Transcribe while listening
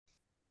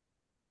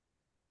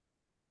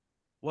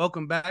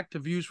Welcome back to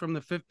Views from the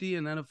 50,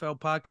 an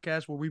NFL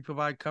podcast where we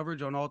provide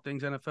coverage on all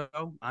things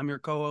NFL. I'm your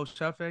co-host,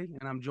 Chefe,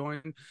 and I'm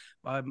joined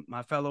by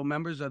my fellow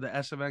members of the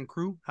SFN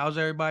crew. How's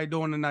everybody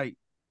doing tonight?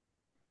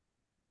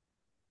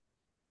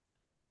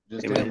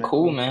 Just Hey there, man, man.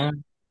 cool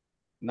man.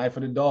 Night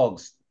for the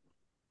dogs.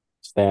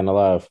 Staying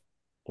alive.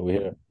 We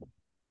here.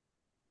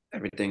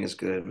 Everything is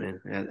good, man.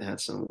 Had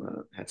some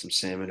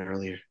salmon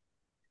earlier.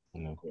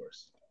 You know. Of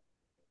course.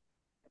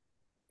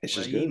 It's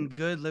Well, just eating good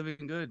good,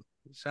 living good.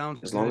 Sounds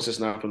as long good. as it's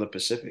not from the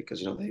Pacific,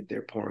 because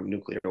they're pouring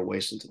nuclear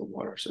waste into the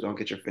water. So don't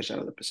get your fish out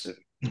of the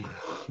Pacific.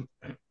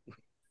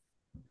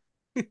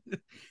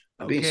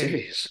 I'm being Okay,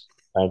 serious.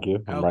 Thank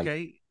you. I'm right.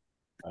 okay.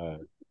 Uh,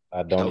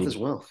 I don't Health eat is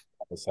wealth.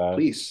 outside.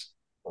 Please.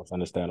 That's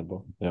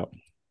understandable. Yep.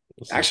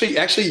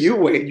 Actually, you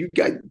wait. You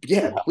got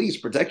Please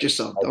protect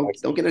yourself.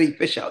 Don't get any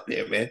fish out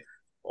there, man.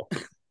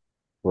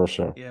 For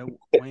sure. Yeah,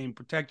 Wayne,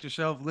 protect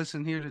yourself.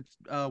 Listen here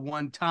to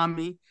one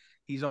Tommy.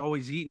 He's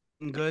always eating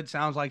good.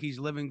 Sounds like he's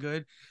living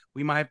good.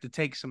 We might have to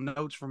take some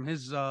notes from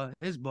his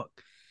book.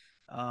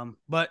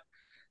 But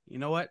you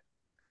know what?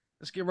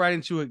 Let's get right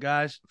into it,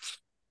 guys.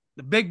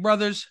 The big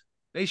brothers,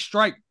 they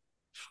strike.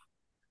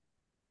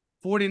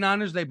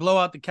 49ers, they blow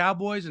out the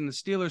Cowboys, and the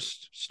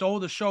Steelers stole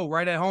the show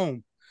right at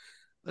home.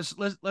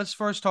 Let's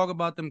first talk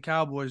about them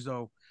Cowboys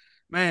though.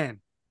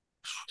 Man,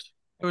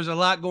 there was a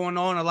lot going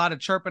on, a lot of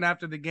chirping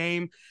after the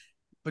game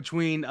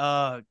between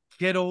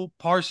Kittle,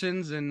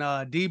 Parsons, and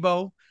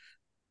Debo.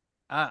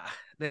 Uh,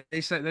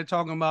 they said they're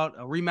talking about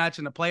a rematch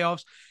in the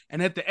playoffs,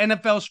 and if the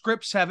NFL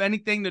scripts have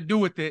anything to do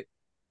with it,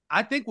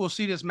 I think we'll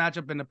see this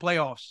matchup in the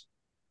playoffs.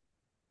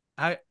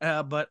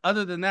 But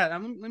other than that,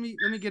 let me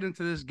get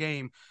into this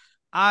game.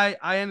 I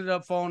ended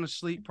up falling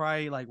asleep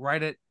probably like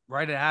right at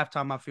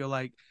halftime. I feel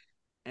like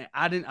and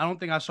I don't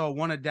think I saw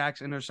one of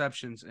Dak's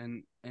interceptions,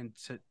 and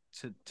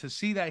to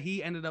see that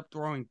he ended up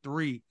throwing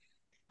three,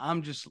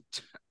 I'm just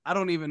I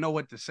don't even know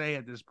what to say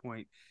at this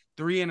point.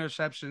 Three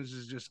interceptions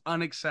is just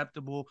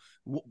unacceptable.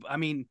 I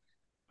mean,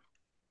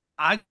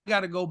 I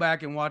got to go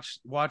back and watch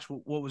what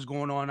was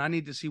going on. I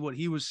need to see what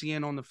he was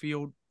seeing on the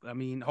field. I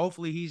mean,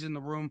 hopefully he's in the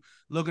room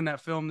looking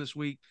at film this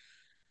week.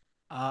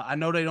 I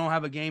know they don't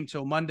have a game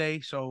till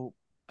Monday, so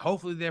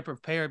hopefully they're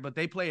prepared. But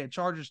they play a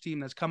Chargers team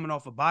that's coming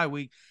off a bye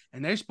week,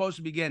 and they're supposed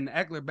to be getting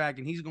Eckler back,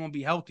 and he's going to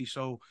be healthy.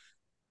 So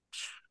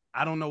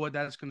I don't know what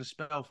that's going to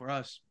spell for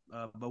us,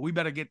 but we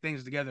better get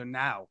things together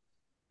now.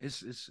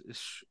 It's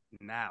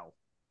now.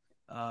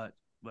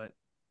 But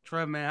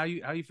Trev,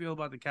 man, how you feel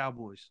about the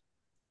Cowboys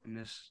in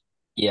this?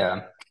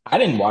 Yeah, I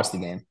didn't watch the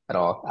game at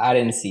all. I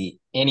didn't see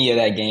any of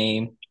that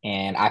game,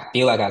 and I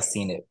feel like I've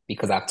seen it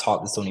because I've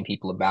talked to so many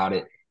people about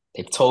it.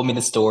 They've told me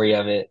the story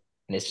of it,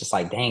 and it's just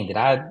like, dang, did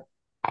I?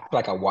 I feel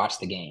like I watched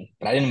the game,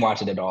 but I didn't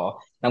watch it at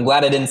all. And I'm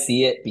glad I didn't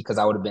see it because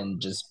I would have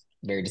been just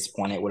very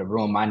disappointed. It would have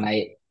ruined my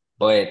night.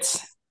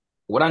 But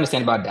what I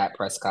understand about Dak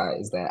Prescott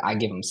is that I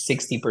give him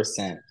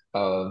 60%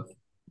 of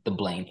the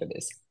blame for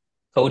this.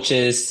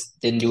 Coaches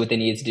didn't do what they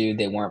needed to do.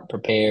 They weren't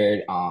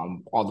prepared.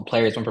 All the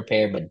players weren't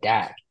prepared, but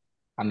Dak.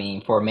 I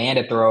mean, for a man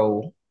to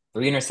throw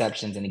three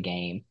interceptions in a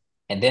game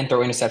and then throw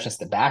interceptions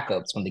to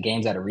backups when the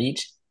game's out of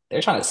reach,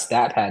 they're trying to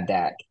stat pad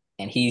Dak,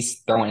 and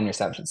he's throwing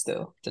interceptions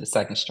still to the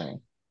second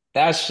string.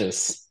 That's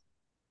just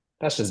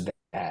that's just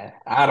bad.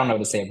 I don't know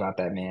what to say about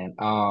that, man.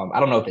 I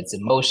don't know if it's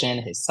emotion,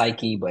 his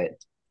psyche, but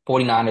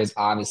 49ers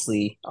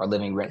obviously are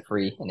living rent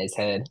free in his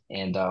head,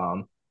 and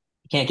you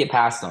can't get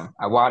past them.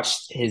 I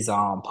watched his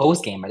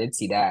post game. I did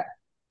see that,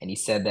 and he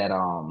said that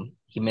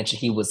he mentioned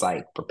he was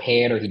like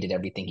prepared or he did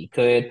everything he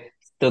could.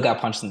 Still got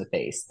punched in the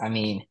face. I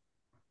mean,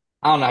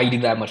 I don't know how you do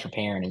that much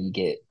preparing and you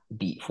get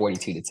beat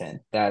 42-10.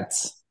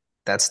 That's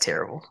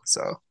terrible.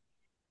 So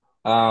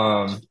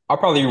I'll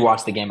probably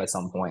rewatch the game at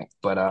some point,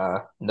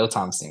 but no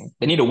time soon.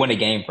 They need to win a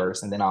game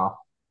first, and then I'll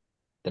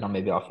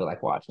feel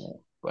like watching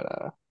it.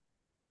 But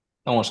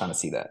no one's trying to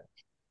see that.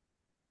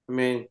 I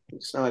mean,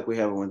 it's not like we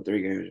haven't won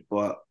 3 games,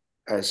 but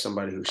as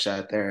somebody who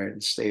sat there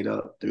and stayed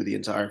up through the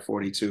entire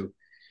 42-10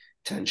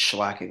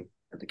 shellacking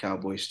that the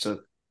Cowboys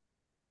took,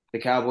 the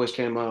Cowboys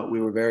came out.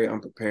 We were very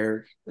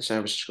unprepared. The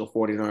San Francisco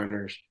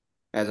 49ers,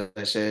 as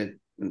I said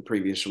in the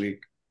previous week,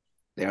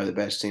 they are the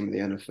best team in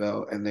the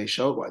NFL, and they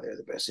showed why they're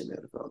the best team in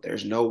the NFL.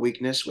 There's no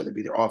weakness, whether it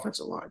be their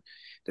offensive line,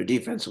 their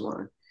defensive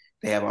line.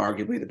 They have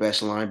arguably the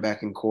best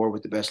linebacking core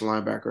with the best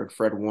linebacker,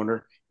 Fred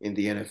Warner, in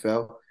the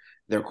NFL.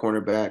 Their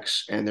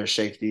cornerbacks and their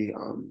safety, I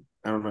don't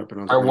know how to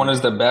pronounce his Our one name,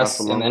 is the best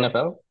in the Alfalonga.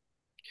 NFL.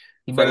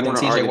 He better Fred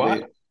than Warner, TJ Watt?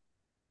 arguably.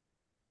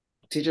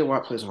 TJ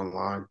Watt plays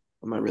online.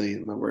 I'm not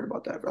worried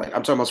about that. Like,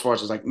 I'm talking about as far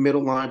as like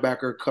middle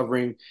linebacker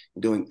covering,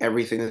 doing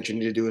everything that you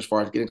need to do as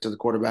far as getting to the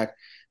quarterback,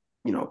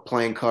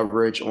 playing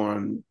coverage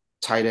on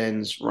tight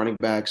ends, running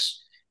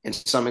backs, in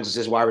some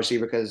instances wide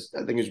receiver, because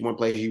I think there's one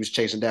play he was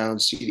chasing down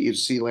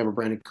C. Lamb or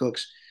Brandon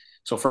Cooks.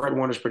 So Fred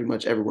Warner's pretty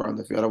much everywhere on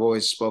the field. I've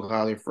always spoke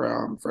highly of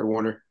Fred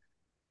Warner.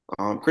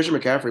 Christian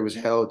McCaffrey was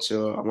held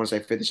to, I want to say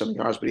 50 something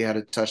yards, but he had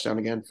a touchdown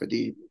again for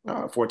the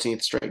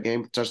 14th straight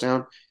game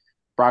touchdown.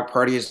 Brock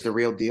Purdy is the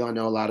real deal. I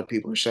know a lot of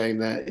people are saying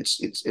that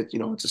it's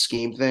a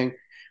scheme thing,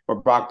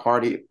 But Brock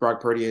Purdy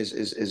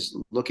is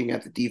looking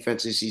at the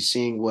defenses. He's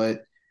seeing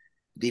what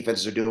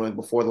defenses are doing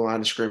before the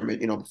line of scrimmage,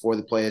 before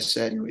the play is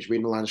set. He's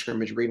reading the line of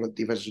scrimmage, reading what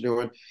the defenses are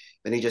doing.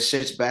 Then he just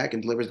sits back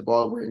and delivers the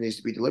ball where it needs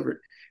to be delivered.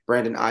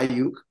 Brandon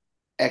Ayuk,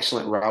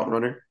 excellent route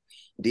runner.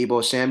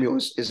 Deebo Samuel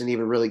isn't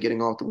even really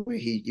getting off the way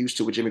he used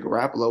to with Jimmy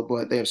Garoppolo,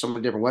 but they have so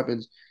many different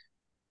weapons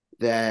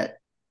that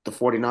the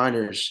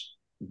 49ers,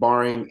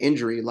 barring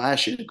injury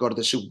last year, go to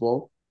the Super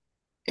Bowl.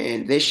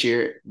 And this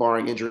year,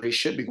 barring injury,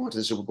 should be going to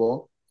the Super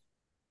Bowl.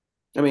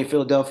 I mean,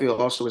 Philadelphia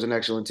also is an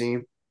excellent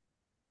team.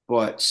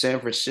 But San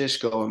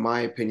Francisco, in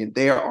my opinion,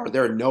 there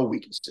are no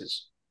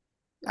weaknesses.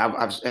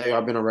 I've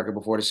been on record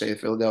before to say that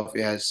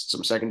Philadelphia has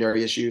some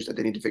secondary issues that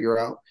they need to figure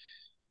out.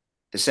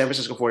 The San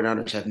Francisco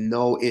 49ers have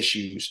no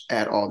issues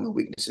at all, no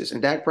weaknesses.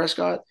 And Dak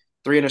Prescott,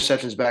 3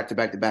 interceptions back to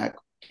back to back,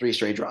 3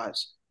 straight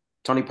drives.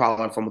 Tony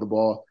Pollard fumbled the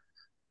ball.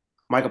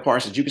 Michael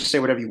Parsons, you can say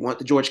whatever you want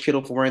to George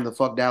Kittle for wearing the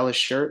fuck Dallas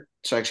shirt.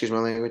 Sorry, excuse my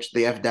language,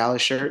 the F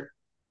Dallas shirt.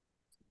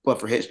 But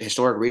for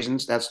historic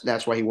reasons,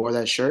 that's why he wore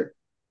that shirt.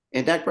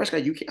 And Dak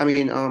Prescott,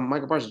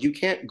 Michael Parsons, you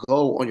can't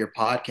go on your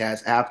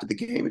podcast after the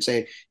game and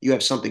say you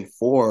have something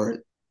for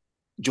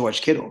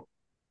George Kittle.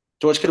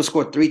 George Kittle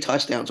scored 3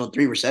 touchdowns on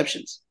 3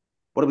 receptions.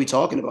 What are we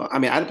talking about? I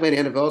mean, I didn't play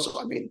in the NFL,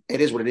 so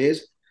it is what it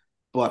is.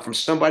 But from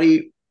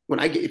somebody,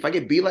 if I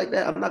get beat like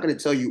that, I'm not going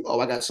to tell you, oh,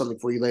 I got something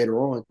for you later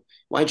on.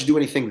 Why didn't you do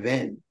anything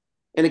then?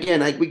 And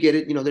again, we get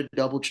it. They're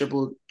double,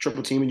 triple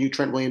teaming you.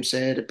 Trent Williams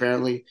said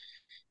apparently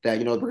that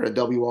we're going to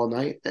W all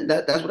night, and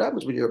that's what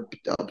happens when you're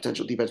a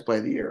potential defensive player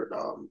of the year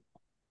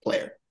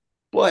player.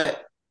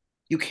 But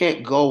you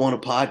can't go on a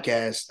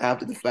podcast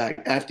after the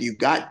fact, after you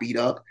got beat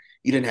up,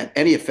 you didn't have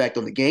any effect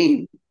on the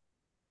game,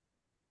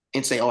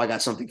 and say, "Oh, I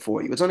got something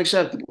for you." It's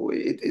unacceptable.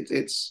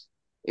 It's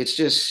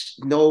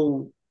just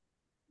no.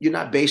 You're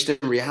not based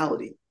in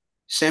reality.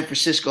 San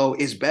Francisco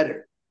is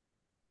better,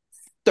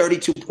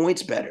 32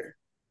 points better.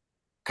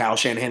 Kyle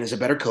Shanahan is a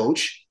better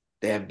coach.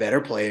 They have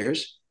better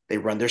players. They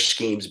run their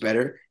schemes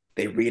better.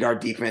 They read our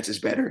defenses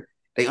better.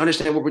 They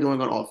understand what we're doing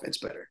on offense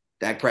better.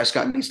 Dak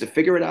Prescott needs to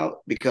figure it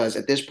out because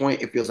at this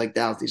point, it feels like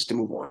Dallas needs to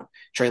move on.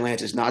 Trey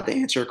Lance is not the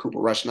answer. Cooper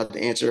Rush is not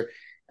the answer.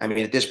 I mean,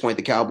 at this point,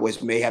 the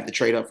Cowboys may have to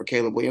trade up for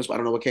Caleb Williams, but I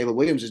don't know what Caleb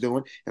Williams is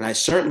doing. And I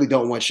certainly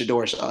don't want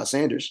Shedeur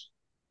Sanders.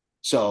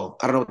 So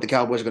I don't know what the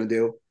Cowboys are going to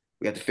do.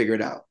 We have to figure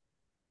it out.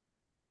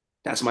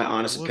 That's my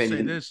honest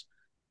opinion.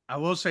 I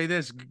will say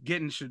this: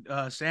 getting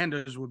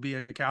Sanders would be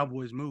a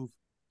Cowboys move.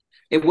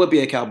 It would be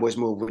a Cowboys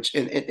move, which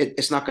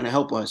it's not going to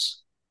help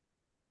us.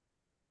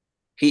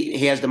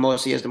 He has the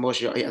most. I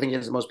think he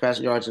has the most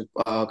passing yards in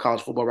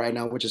college football right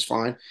now, which is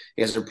fine.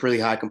 He has a pretty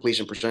high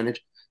completion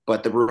percentage.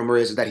 But the rumor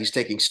is that he's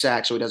taking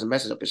sacks, so he doesn't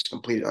mess up his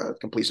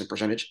completion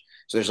percentage.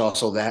 So there's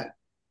also that.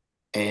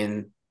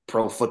 And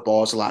pro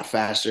football is a lot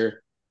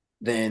faster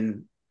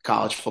than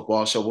college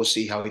football, so we'll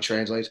see how he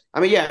translates. I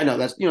mean, yeah, I know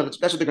that's what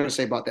they're going to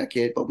say about that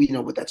kid, but we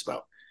know what that's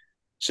about.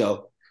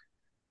 So,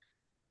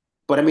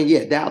 but I mean,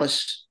 yeah,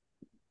 Dallas.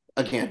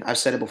 Again, I've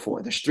said it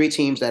before. There's 3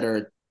 teams that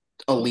are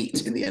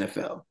elite in the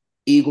NFL: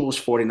 Eagles,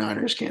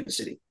 49ers, Kansas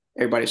City.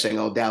 Everybody's saying,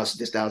 "Oh, Dallas is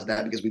this, Dallas is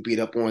that," because we beat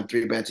up on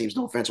 3 bad teams.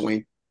 No offense,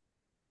 Wayne,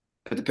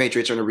 but the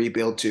Patriots are in a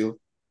rebuild too,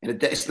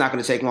 and it's not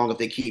going to take long if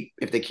they keep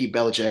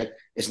Belichick.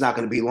 It's not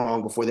going to be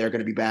long before they're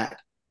going to be back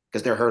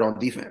because they're hurt on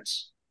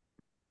defense.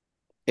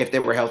 If they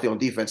were healthy on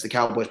defense, the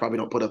Cowboys probably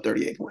don't put up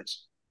 38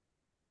 points.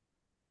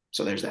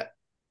 So there's that.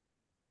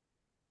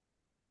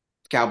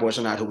 The Cowboys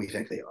are not who we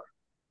think they are.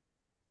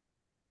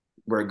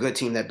 We're a good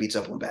team that beats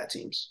up on bad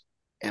teams,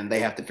 and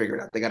they have to figure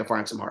it out. They got to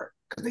find some heart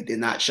because they did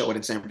not show it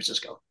in San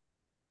Francisco.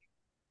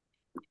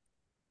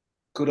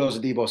 Kudos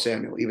to Deebo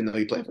Samuel, even though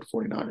he played for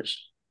the 49ers.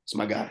 It's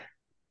my guy.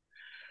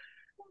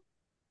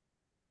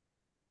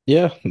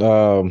 Yeah.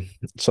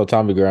 So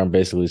Tommy Graham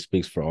basically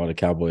speaks for all the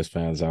Cowboys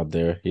fans out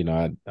there.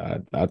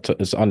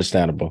 It's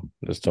understandable.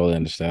 It's totally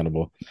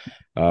understandable.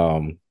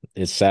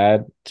 It's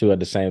sad too at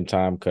the same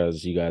time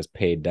because you guys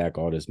paid Dak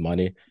all this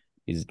money.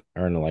 He's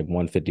earning like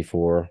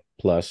 154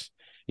 plus.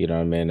 You know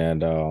what I mean?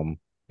 And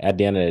at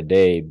the end of the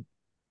day,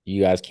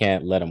 you guys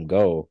can't let him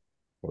go,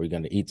 or you're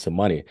going to eat some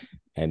money.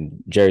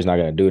 And Jerry's not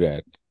going to do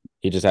that.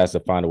 He just has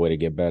to find a way to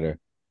get better.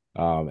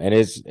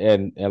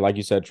 And like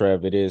you said,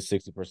 Trev, it is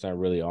 60%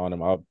 really on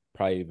him. I'll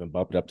probably even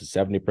bump it up to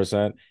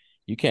 70%.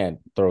 You can't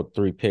throw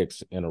 3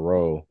 picks in a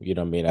row, you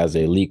know what I mean? As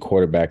an elite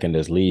quarterback in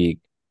this league,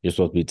 you're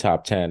supposed to be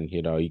top 10.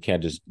 You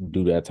can't just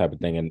do that type of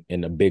thing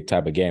in a big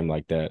type of game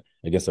like that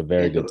against a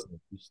very good team,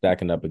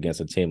 stacking up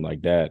against a team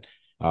like that.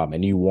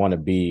 And you want to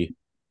be,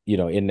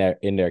 in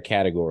their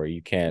category.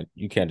 You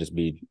can't just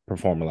be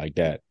performing like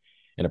that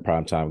in a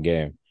primetime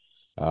game.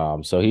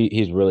 So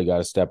he's really got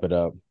to step it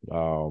up.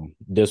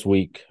 This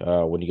week,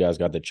 when you guys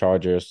got the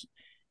Chargers,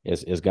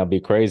 it's gonna be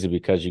crazy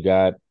because you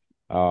got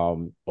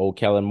old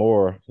Kellen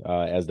Moore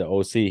as the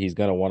OC. He's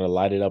gonna want to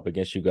light it up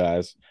against you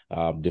guys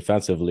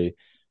defensively.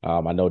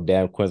 I know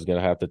Dan Quinn's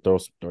gonna have to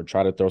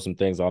try to throw some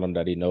things on him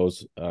that he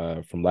knows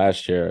from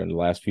last year and the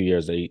last few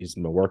years that he's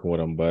been working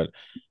with him. But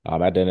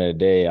at the end of the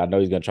day, I know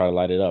he's gonna try to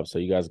light it up. So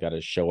you guys got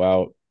to show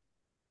out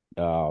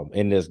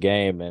in this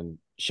game and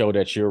show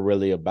that you're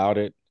really about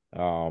it.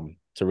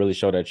 To really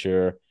show that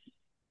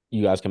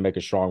you guys can make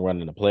a strong run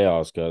in the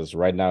playoffs, because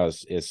right now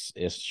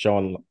it's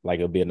showing like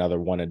it'll be another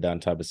one and done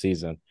type of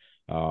season.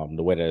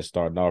 The way that it's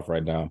starting off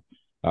right now,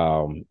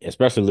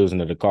 especially losing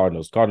to the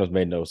Cardinals. Cardinals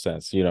made no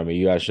sense. You know what I mean?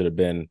 You guys should have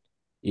been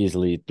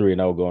easily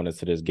 3-0 going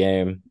into this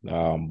game.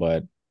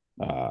 But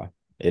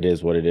it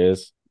is what it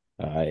is.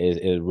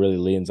 It really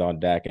leans on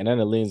Dak, and then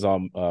it leans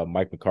on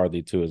Mike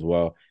McCarthy too as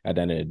well. At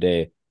the end of the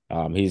day,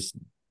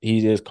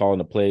 he is calling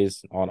the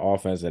plays on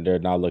offense, and they're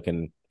not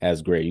looking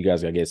as great. You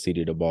guys gotta get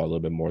CD the ball a little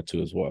bit more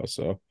too as well.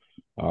 So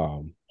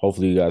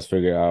hopefully you guys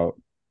figure it out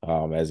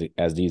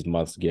as these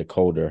months get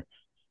colder.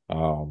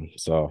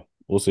 So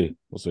we'll see.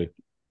 We'll see.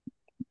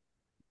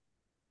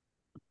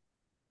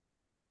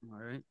 All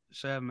right.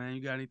 Sav, man,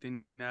 you got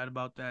anything to add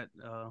about that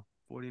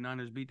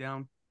 49ers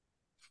beatdown?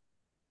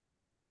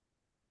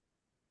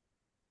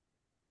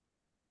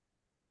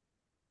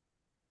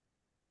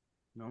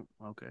 No?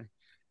 Okay.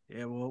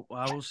 Yeah, well,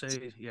 I will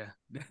say, yeah.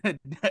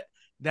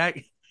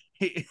 Dak,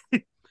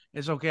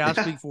 it's okay. I'll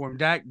speak for him.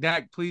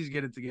 Dak, please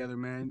get it together,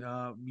 man.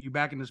 You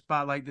back in the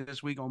spotlight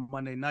this week on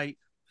Monday night.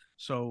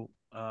 So,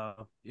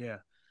 yeah.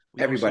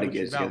 Everybody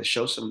get it together.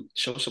 Show some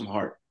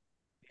heart.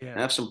 Yeah.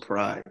 Have some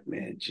pride,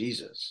 man.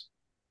 Jesus.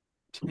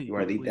 You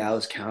are the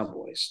Dallas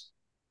Cowboys.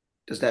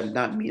 Does that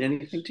not mean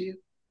anything to you?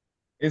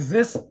 Is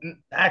this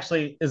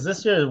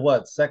your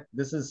what?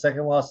 This is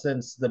second loss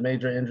since the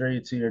major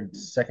injury to your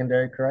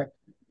secondary, correct?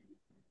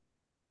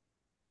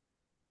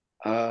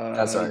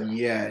 That's right.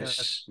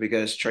 Yes,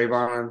 because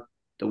Trayvon,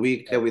 the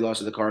week that we lost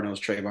to the Cardinals,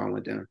 Trayvon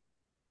went down.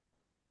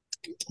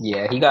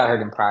 Yeah, he got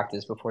hurt in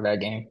practice before that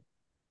game.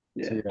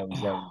 Yeah.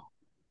 So,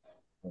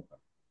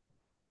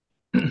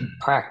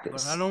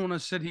 Practice. But I don't want to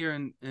sit here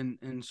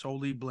and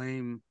solely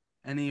blame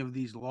any of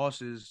these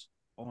losses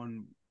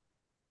on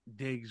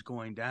Diggs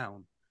going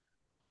down.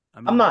 I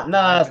mean, I'm not.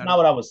 No, that's not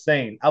what I was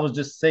saying. I was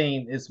just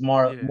saying it's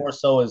more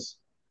so as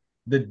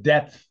the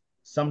depth.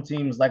 Some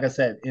teams, like I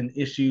said, in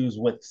issues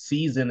with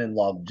season and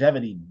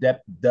longevity,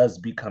 depth does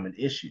become an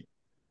issue.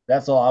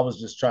 That's all I was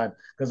just trying,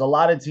 because a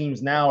lot of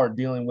teams now are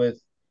dealing with.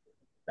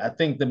 I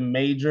think the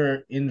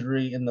major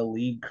injury in the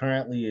league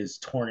currently is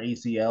torn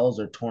ACLs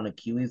or torn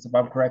Achilles, if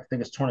I'm correct. I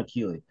think it's torn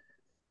Achilles.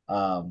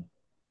 Well,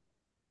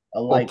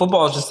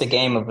 football is just a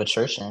game of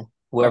attrition.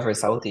 Whoever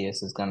is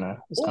healthiest is gonna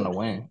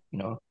win. You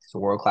know, it's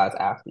world-class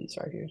athletes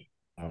right here.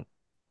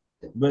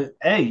 But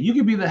hey, you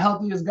could be the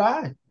healthiest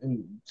guy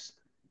and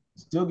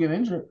still get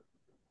injured.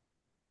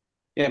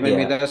 Yeah, but I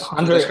mean that's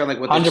kind of like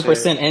what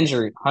 100%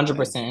 injury,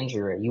 100%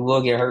 injury rate. You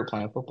will get hurt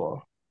playing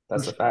football.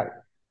 That's a fact.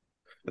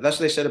 But that's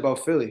what they said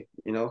about Philly.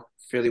 You know,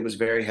 Philly was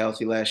very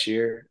healthy last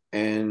year,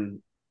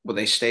 and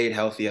they stayed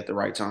healthy at the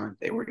right time.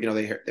 They were,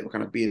 they were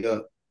kind of beat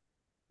up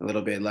a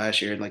little bit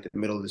last year, in like the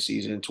middle of the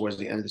season, towards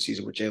the end of the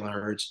season, with Jalen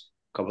Hurts.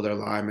 A couple of their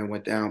linemen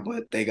went down,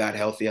 but they got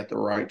healthy at the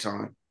right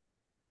time.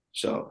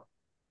 So,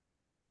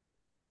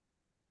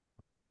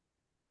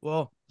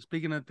 well,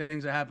 speaking of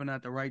things that happened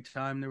at the right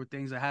time, there were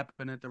things that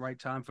happened at the right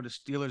time for the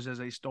Steelers as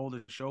they stole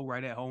the show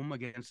right at home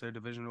against their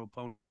divisional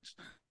opponents,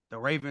 the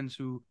Ravens,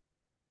 who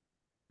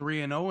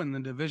 3-0 in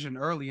the division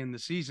early in the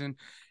season.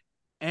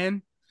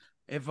 And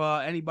if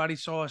anybody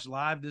saw us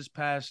live this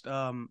past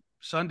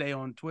Sunday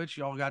on Twitch,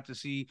 y'all got to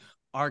see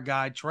our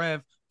guy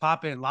Trev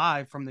pop in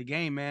live from the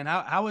game, man.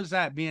 How was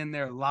that being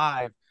there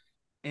live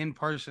in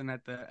person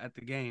at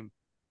the game?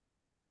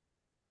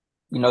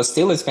 You know,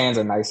 Steelers fans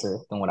are nicer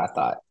than what I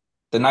thought.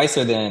 They're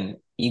nicer than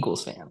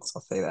Eagles fans.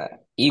 I'll say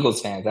that.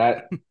 Eagles fans,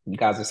 that you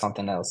guys are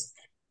something else.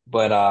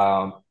 But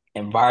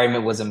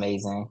environment was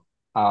amazing.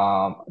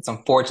 It's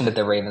unfortunate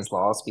the Ravens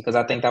lost, because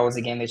I think that was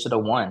a game they should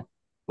have won. A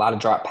lot of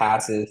drop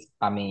passes.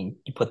 I mean,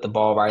 you put the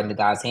ball right in the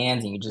guy's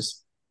hands and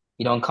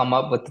you don't come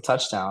up with the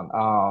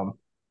touchdown.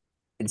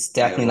 It's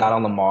definitely not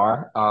on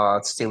Lamar.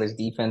 Steelers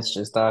defense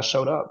just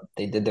showed up.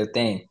 They did their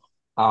thing.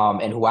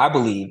 And who I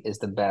believe is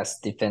the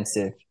best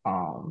defensive,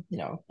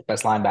 the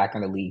best linebacker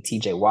in the league,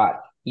 TJ Watt.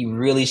 He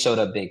really showed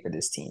up big for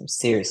this team.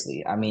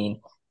 Seriously. I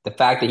mean, the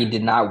fact that he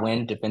did not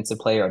win Defensive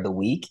Player of the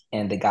Week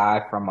and the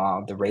guy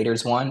from the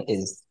Raiders won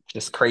is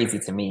just crazy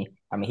to me.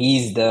 I mean,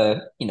 he's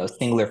the,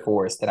 singular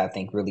force that I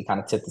think really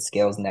kind of tipped the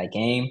scales in that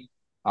game.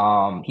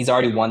 He's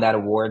already won that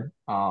award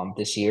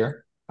this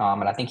year.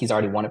 And I think he's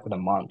already won it for the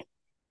month.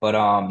 But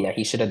yeah,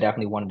 he should have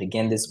definitely won it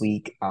again this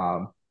week.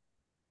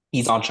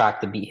 He's on track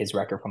to beat his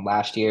record from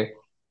last year,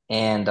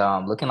 and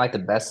looking like the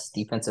best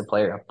defensive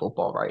player in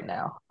football right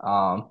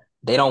now.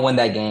 They don't win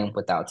that game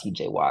without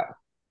TJ Watt.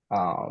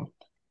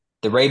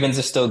 The Ravens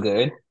are still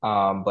good,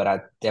 but I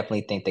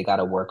definitely think they got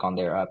to work on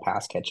their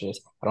pass catchers.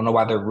 I don't know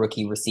why their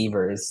rookie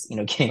receiver is,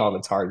 getting all the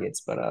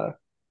targets, but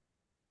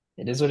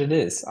it is what it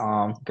is.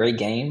 Great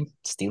game.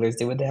 Steelers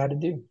did what they had to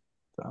do.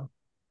 So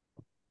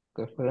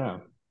good for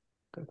them.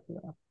 Good for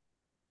them.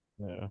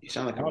 Yeah. You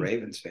sound like a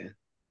Ravens fan.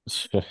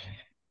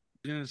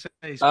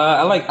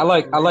 I like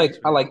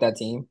that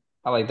team.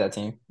 I like that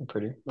team.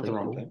 Pretty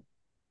cool.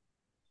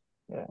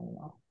 Yeah.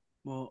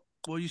 Well,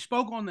 you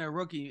spoke on their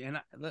rookie,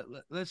 and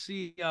let's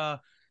see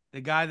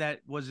the guy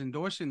that was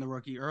endorsing the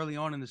rookie early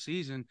on in the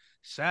season,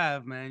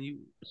 Sav, man,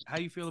 how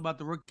you feel about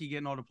the rookie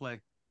getting all the play?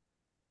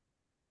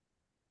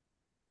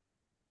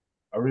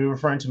 Are we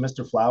referring to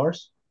Mr.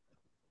 Flowers?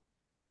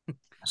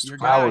 Your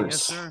guy,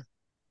 yes, Flowers.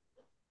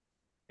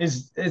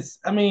 sir.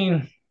 I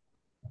mean,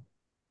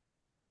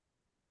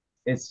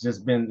 it's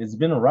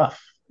been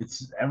rough.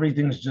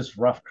 Everything's just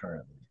rough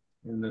currently.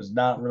 And there's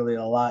not really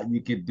a lot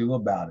you could do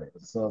about it.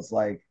 So it's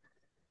like,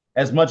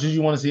 as much as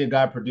you want to see a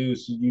guy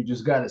produce, you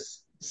just got to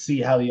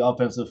see how the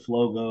offensive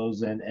flow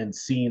goes, and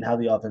seeing how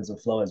the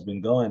offensive flow has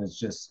been going.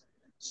 It's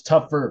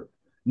tough for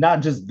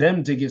not just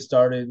them to get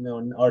started,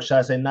 or should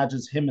I say, not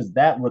just him as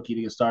that rookie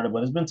to get started,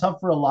 but it's been tough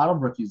for a lot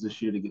of rookies this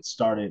year to get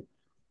started,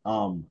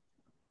 and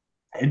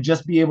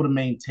just be able to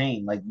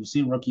maintain. Like, you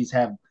see rookies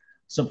have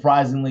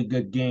surprisingly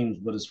good games,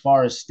 but as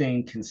far as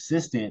staying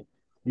consistent,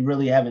 we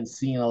really haven't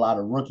seen a lot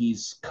of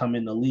rookies come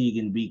in the league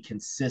and be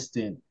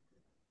consistent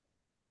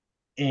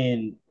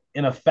in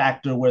a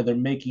factor where they're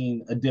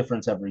making a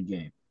difference every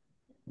game.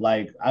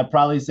 Like, I'd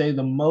probably say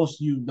the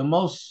most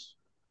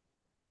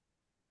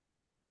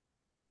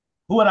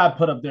who would I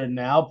put up there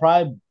now?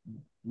 Probably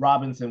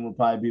Robinson would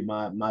probably be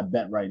my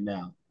bet right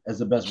now as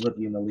the best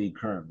rookie in the league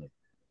currently.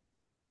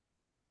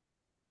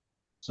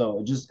 So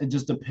it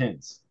just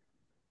depends.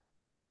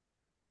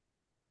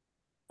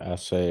 I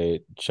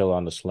say chill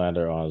on the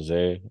slander on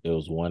Zay. It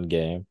was one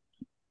game.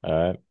 All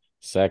right.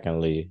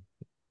 Secondly,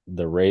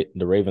 the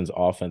Ravens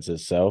offense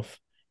itself,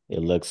 it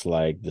looks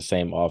like the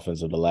same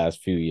offense of the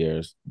last few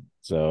years.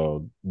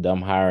 So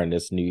them hiring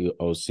this new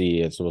OC,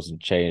 it's supposed to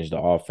change the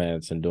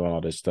offense and doing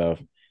all this stuff.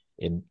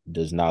 It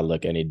does not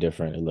look any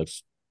different. It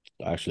looks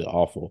actually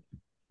awful.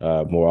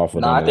 More awful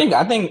No, than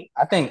I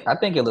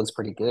think it looks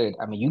pretty good.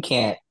 I mean, you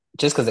can't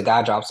just because a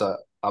guy drops a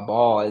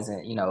ball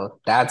isn't,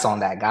 that's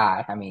on that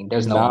guy. I mean,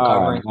 there's no one nah,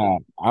 covering nah.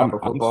 proper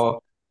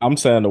football. I'm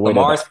saying the way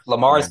that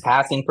Lamar's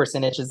passing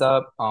percentage is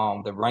up.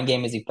 The run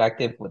game is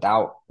effective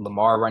without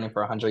Lamar running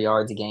for 100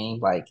 yards a game.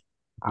 Like,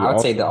 he I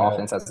would say also the has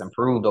offense has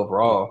improved he,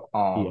 overall.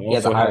 he He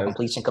has a also higher has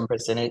completion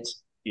percentage,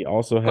 he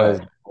also has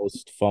but the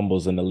most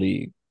fumbles in the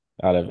league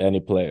out of any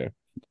player.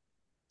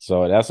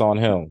 So that's on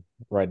him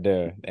right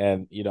there.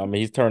 And I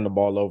mean, he's turned the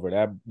ball over.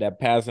 That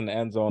pass in the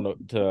end zone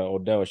to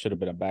Odell should have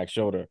been a back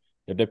shoulder.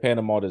 If they're paying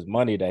him all this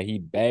money that he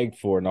begged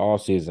for in the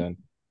offseason,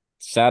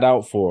 sat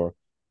out for,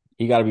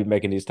 he got to be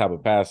making these type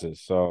of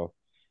passes. So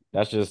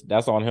that's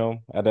on him.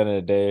 At the end of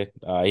the day,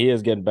 he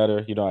is getting better.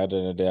 At the end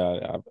of the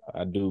day,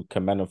 I do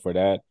commend him for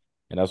that,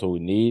 and that's what we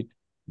need.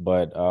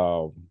 But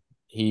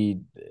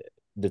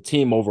the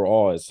team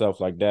overall itself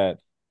like that,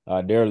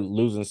 they're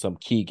losing some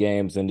key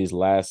games in these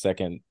last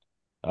second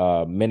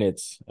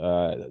minutes,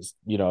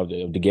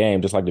 the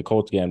game, just like the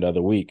Colts game the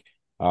other week,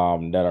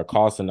 that are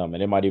costing them,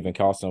 and it might even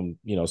cost them,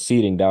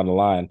 seeding down the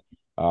line,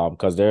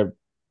 because their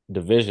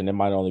division, it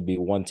might only be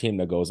one team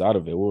that goes out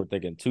of it. We were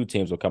thinking two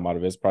teams will come out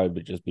of it. It's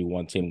probably just be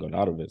one team going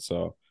out of it.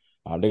 So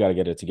they got to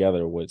get it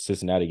together with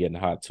Cincinnati getting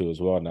hot too as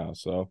well now.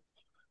 So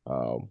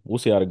we'll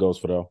see how it goes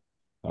for them.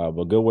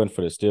 But good win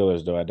for the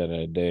Steelers though. At the end of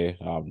the day,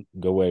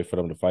 good way for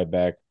them to fight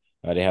back.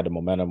 They had the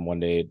momentum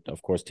when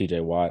of course, T.J.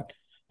 Watt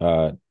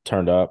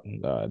turned up.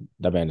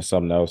 That man is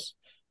something else.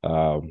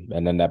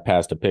 And then that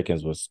pass to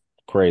Pickens was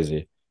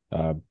crazy.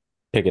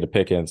 Pickett to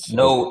Pickens.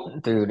 no,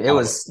 dude, it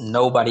was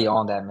nobody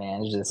on that,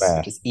 man. It's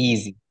Man, just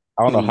easy.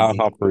 I don't Too know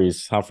how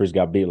easy. Humphreys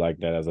got beat like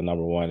that as a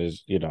number one.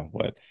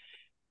 But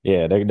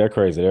yeah, they're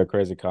crazy. They're a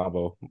crazy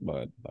combo.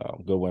 But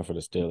good win for the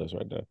Steelers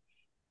right there.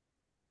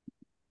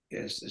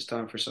 Yes, it's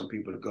time for some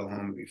people to go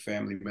home and be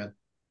family, man.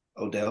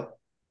 Odell.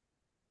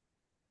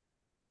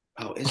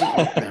 Oh, is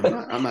it? Never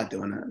mind. I'm not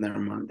doing that. Never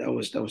mind. That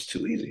was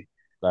too easy.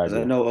 I Because I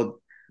agree. know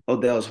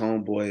Odell's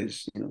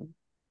homeboys,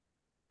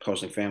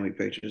 posting family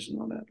pictures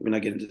and all that. We're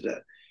not getting into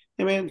that.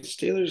 Hey man,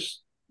 Steelers,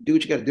 do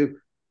what you got to do.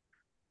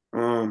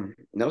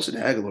 Nelson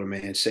Aguilar,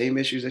 man, same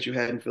issues that you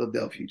had in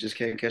Philadelphia. You just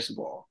can't catch the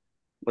ball.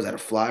 Was that a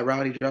fly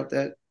route? He dropped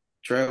that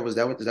trail. Is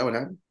that what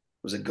happened?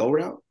 Was it go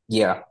route?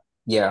 Yeah,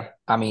 yeah.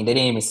 I mean, they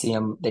didn't even see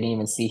him. They didn't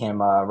even see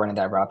him running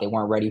that route. They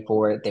weren't ready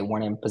for it. They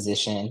weren't in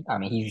position. I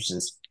mean, he was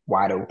just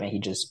wide open. He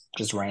just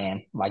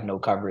ran like no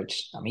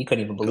coverage. I mean, he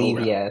couldn't even Go believe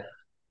he route. had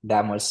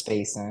that much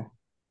space and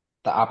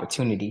the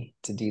opportunity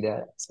to do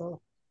that.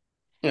 So,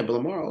 Yeah, but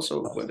Lamar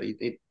also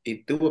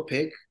he threw a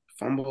pick,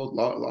 fumbled,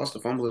 lost the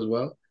fumble as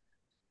well.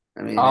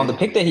 I mean, the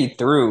pick that he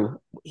threw,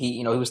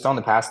 he was throwing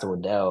the pass to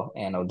Odell,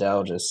 and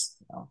Odell just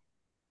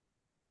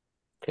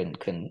couldn't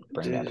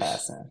bring that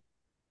pass just in.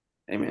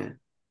 hey man,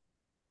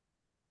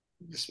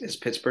 it's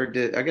Pittsburgh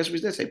did. I guess we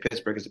did say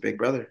Pittsburgh is a big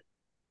brother.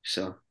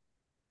 So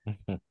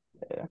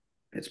Yeah.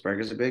 Pittsburgh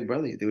is a big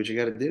brother. You do what you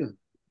got to do.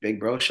 Big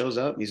bro shows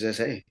up. He says,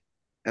 "Hey,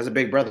 that's a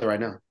big brother right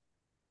now."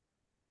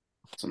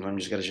 Sometimes you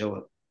just got to show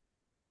up.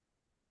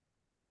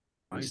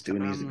 Mike Just do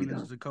what needs to be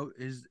Tomlin is done. the coach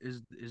is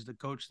the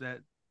coach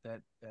that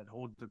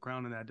holds the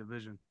crown in that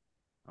division.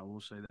 I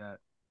will say that.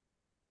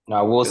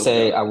 No, Bill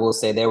Belichick. I will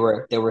say there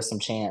were some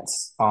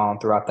chants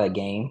throughout that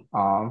game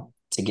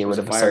to get Was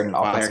rid a of a certain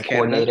fire offensive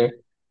Canada. coordinator.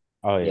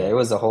 Oh Yeah, yeah, it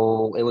was a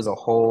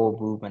whole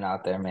movement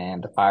out there,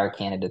 man. The Fire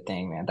Canada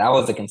thing, man. That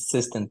was a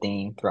consistent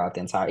theme throughout the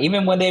entire,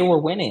 even when they were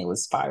winning, it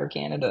was Fire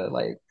Canada.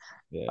 Like,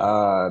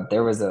 yeah.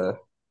 there was a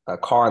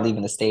car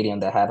leaving the stadium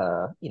that had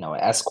an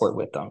escort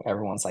with them.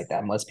 Everyone's like,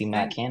 that must be I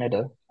Matt think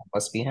Canada. That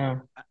must be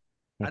him.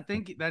 I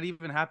think that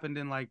even happened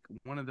in like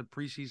one of the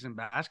preseason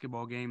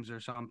basketball games or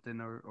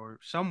something, or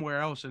somewhere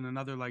else in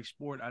another like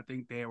sport. I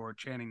think they were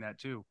chanting that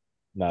too.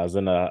 No, I was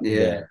in the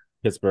Yeah.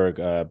 Pittsburgh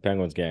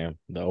Penguins game,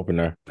 the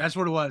opener. That's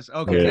what it was.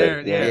 Okay, Yeah,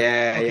 there, Yeah,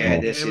 yeah. I Okay, yeah,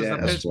 did it see was the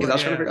that. Because I Pittsburgh.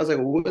 was trying to Yeah, figure, I was like,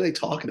 what are they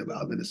talking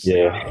about? And then it's like,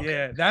 yeah.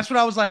 yeah. That's what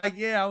I was like.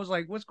 Yeah, I was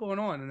like, what's going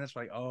on? And that's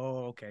like,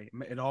 oh, okay,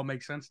 it all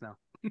makes sense now.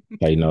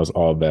 Like, it's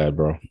all bad,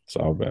 bro. It's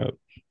all bad.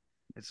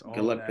 It's good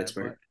all luck, bad,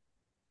 Pittsburgh.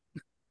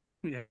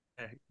 but yeah,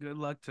 good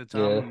luck to Yeah.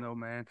 Tomlin though,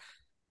 man.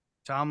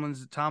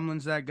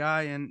 Tomlin's that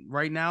guy, and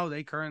right now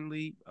they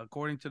currently,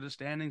 according to the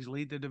standings,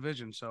 lead the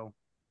division. So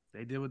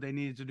they did what they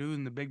needed to do,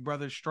 and the big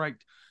brothers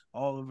striked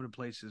all over the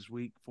place this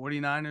week.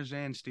 49ers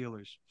and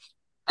Steelers.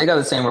 They got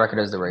the same record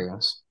as the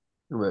Ravens.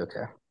 We'll be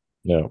okay.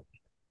 Yeah.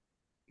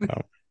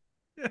 No.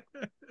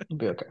 We'll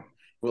be okay.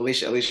 Well, at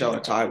least y'all are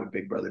tied with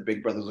Big Brother.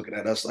 Big Brother's looking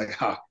at us like,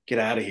 ha, get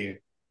out of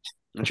here.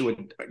 Aren't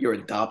you? You're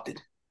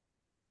adopted.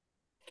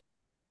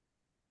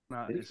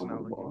 It's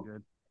not looking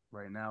good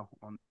right now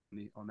on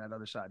that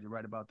other side. You're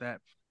right about that.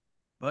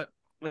 But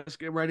let's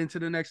get right into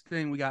the next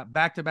thing. We got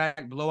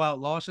back-to-back blowout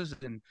losses,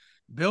 and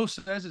Bill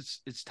says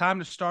it's time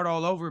to start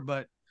all over.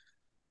 But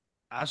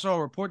I saw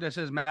a report that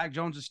says Mac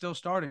Jones is still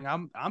starting.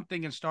 I'm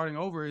thinking starting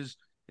over is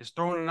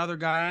throwing another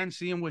guy in,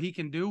 seeing what he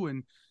can do,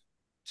 and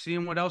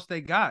seeing what else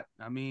they got.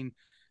 I mean,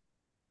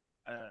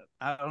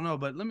 I don't know,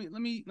 but let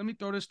me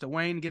throw this to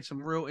Wayne, get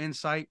some real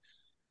insight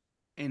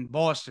in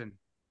Boston.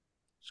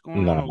 What's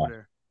going on over No.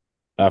 there?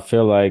 I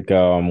feel like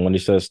when he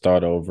says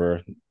start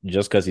over,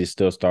 just because he's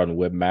still starting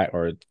with Mac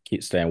or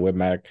keep staying with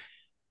Mac,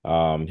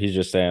 he's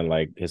just saying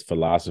like his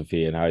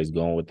philosophy and how he's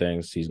going with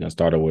things. He's gonna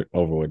start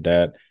over with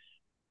that.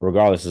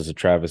 Regardless, it's a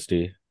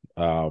travesty.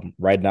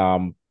 Right now,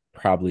 I'm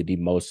probably the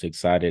most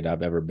excited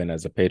I've ever been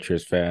as a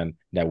Patriots fan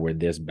that we're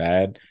this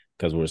bad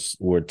because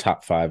we're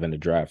top 5 in the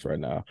draft right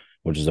now,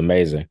 which is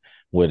amazing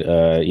with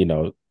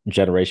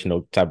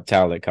generational type of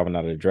talent coming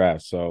out of the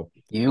draft. So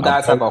You I'm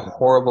guys have a hoping.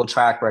 horrible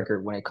track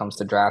record when it comes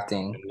to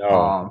drafting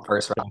No,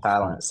 first round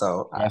talent.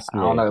 So trust I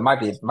don't know. me.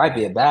 It might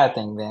be a bad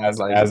thing then. As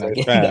Like you're as not a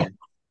getting that. fan,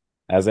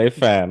 as a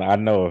fan, I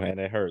know, and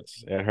it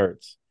hurts. It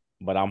hurts.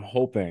 But I'm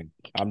hoping.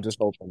 I'm just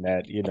hoping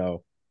that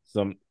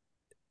some.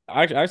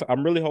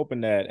 I'm really hoping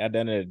that at the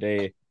end of the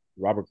day,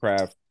 Robert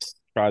Kraft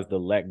tries to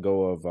let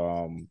go of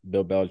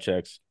Bill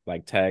Belichick's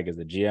like tag as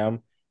a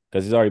GM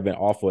because he's already been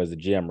awful as a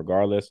GM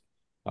regardless.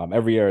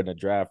 Every year in the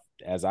draft,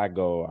 as I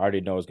go, I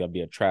already know it's gonna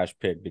be a trash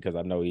pick because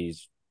I know I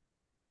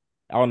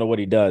don't know what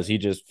he does. He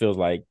just feels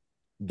like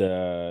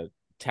the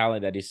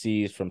talent that he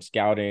sees from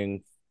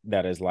scouting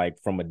that is like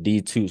from a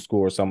D2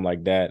 school or something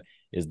like that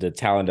is the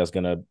talent that's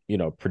gonna,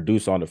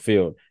 produce on the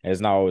field. And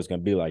it's not always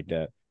gonna be like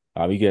that.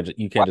 You Well,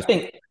 can't I just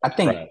think I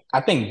think right.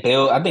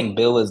 I think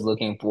Bill is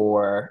looking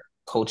for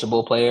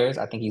coachable players.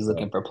 I think he's Right.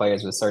 looking for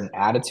players with certain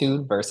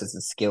attitude versus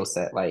a skill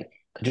set. Like,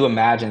 could you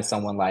imagine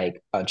someone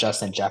like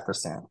Justin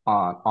Jefferson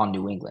on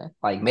New England?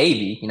 Like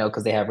maybe,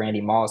 because they have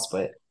Randy Moss,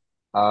 but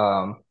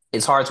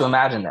it's hard to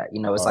imagine that.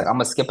 It's like I'm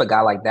gonna skip a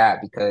guy like that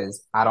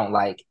because I don't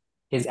like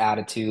his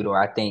attitude,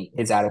 or I think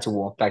his attitude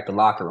will affect the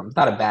locker room. It's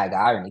not a bad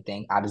guy or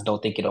anything. I just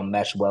don't think it'll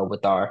mesh well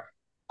with our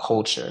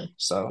culture.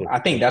 So I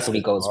think that's what he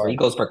It's goes for. He hard.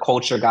 goes for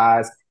culture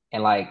guys,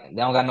 and like they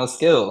don't got no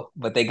skill,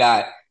 but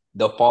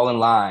they'll fall in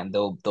line.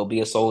 They'll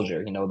be a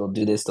soldier. They'll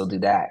do this, they'll do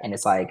that, and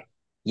it's like,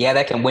 yeah,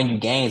 that can win you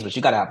games, but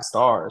you got to have the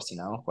stars.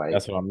 Like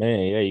That's what I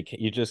mean. Yeah,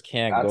 you just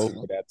can't got go to.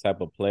 for that type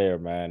of player,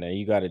 man. And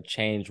you got to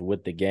change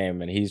with the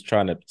game. And he's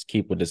trying to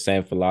keep with the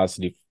same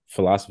philosophy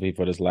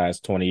for this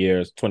last 20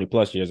 years, 20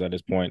 plus years at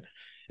this point,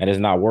 and it's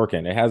not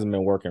working. It hasn't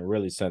been working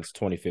really since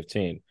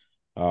 2015.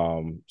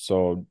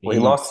 So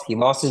Well, he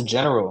lost his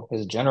general.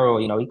 His general,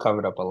 he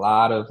covered up a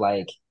lot of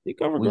like he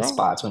covered weak ground.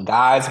 spots when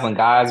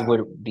guys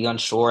would be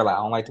unsure. Like I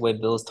don't like the way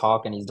Bill's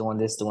talking. He's doing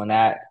this, doing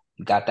that.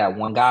 You got that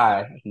one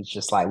guy. He's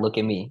just like, look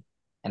at me,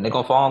 and they're Yeah.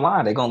 gonna fall in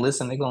line. They're gonna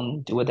listen. They're gonna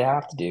do what they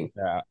have to do.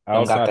 Yeah. They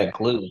don't got that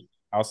glue.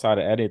 Outside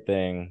of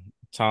anything,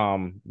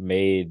 Tom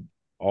made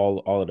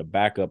all of the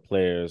backup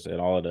players and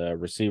all of the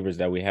receivers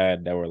that we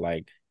had that were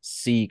like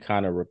C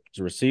kind of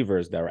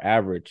receivers that were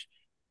average.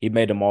 He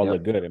made them all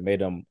look Yep. good and made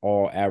them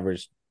all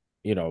average,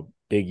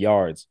 big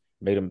yards,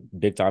 made them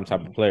big time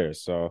type of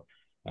players. So,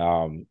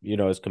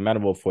 it's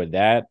commendable for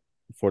that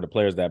for the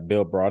players that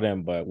Bill brought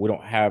in, but we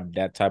don't have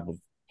that type of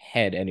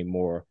head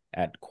anymore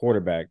at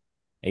quarterback,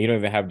 and you don't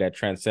even have that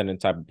transcendent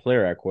type of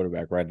player at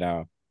quarterback right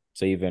now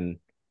to even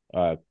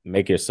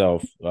make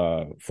yourself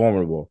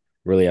formidable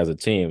really as a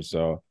team.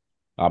 So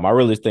I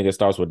really think it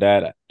starts with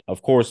that.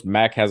 Of course,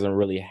 Mac hasn't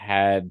really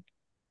had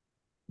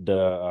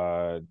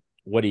the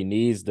what he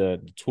needs, the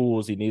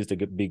tools he needs to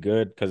be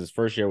good because his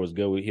first year was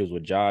good. He was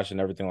with Josh and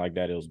everything like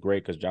that. It was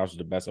great because Josh was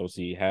the best OC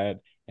he had,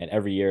 and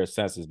every year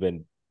since has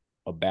been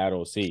a bad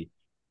OC.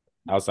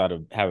 outside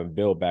of having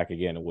Bill back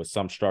again with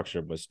some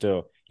structure, but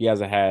still he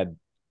hasn't had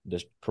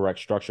the correct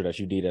structure that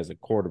you need as a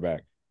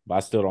quarterback. But I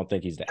still don't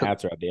think he's the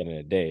answer at the end of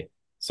the day.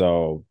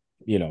 So,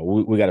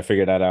 we got to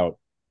figure that out,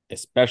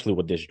 especially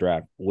with this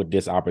draft, with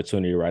this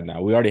opportunity right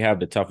now. We already have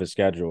the toughest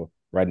schedule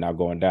right now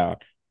going down.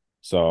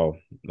 So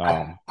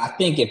I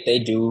think if they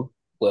do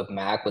with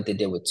Mac what they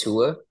did with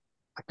Tua,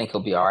 I think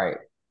he'll be all right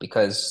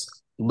because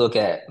look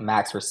at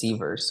Mac's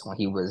receivers when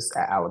he was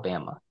at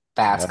Alabama.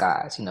 Fast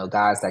guys,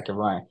 guys that can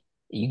run.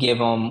 You give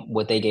him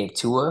what they gave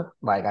Tua,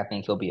 like I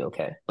think he'll be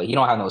okay. But he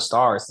don't have no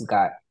stars. He's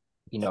got,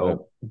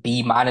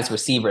 B minus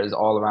receivers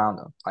all around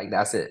him. Like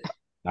that's it.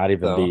 Not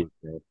even So, B.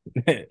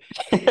 Not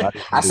even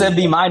I said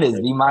B minus,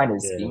 B. B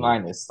minus, B Yeah.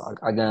 minus.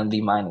 I got him B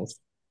minus.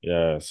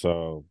 Yeah,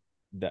 so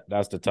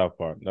that's the tough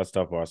part. That's the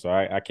tough part. So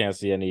I can't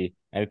see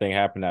anything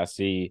happen. I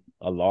see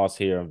a loss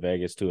here in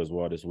Vegas too as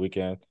well this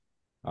weekend.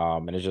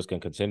 And it's just gonna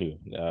continue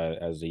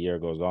as the year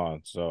goes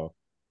on. So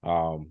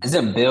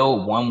Isn't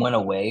Bill one win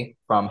away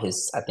from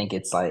his? I think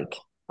it's like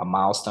a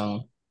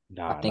milestone.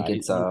 I nah, think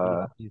it's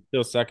he's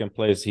still second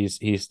place.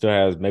 He still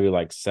has maybe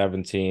like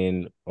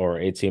 17 or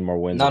 18 more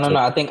wins no. until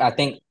I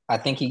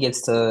think he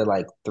gets to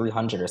like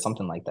 300 or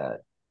something like that.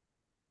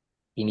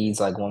 He needs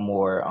like one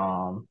more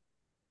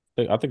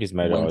I think he's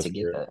made it all win his to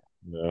get career. that.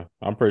 Yeah,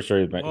 I'm pretty sure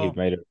he's Well,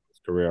 made it his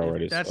career if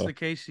already. that's So the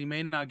case, he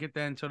may not get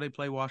that until they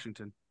play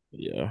Washington.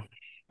 yeah,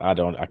 I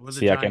don't. I Or the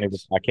see.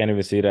 Giants. I can't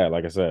even see that.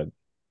 Like I said,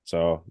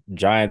 so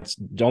Giants.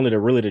 Only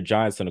the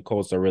Giants and the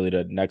Colts are really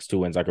the next two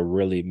wins I could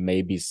really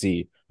maybe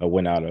see a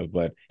win out of.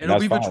 But It'll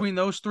that's be fine. between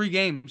those 3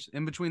 games.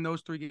 In between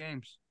those 3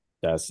 games.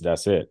 That's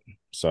it.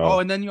 So Oh,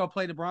 and then y'all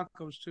play the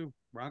Broncos too.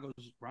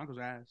 Broncos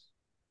ass.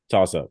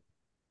 toss up.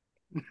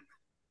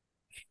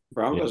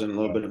 Broncos Yeah, in a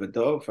little bit of a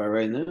dogfight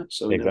right now,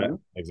 so we never know.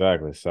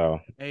 exactly. So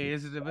Hey,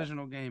 it's a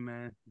divisional game,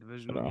 man.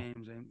 Divisional you know,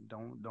 games.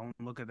 Don't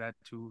look at that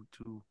too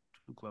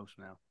close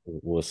now.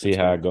 we'll see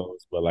That's how right. it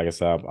goes. But like I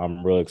said,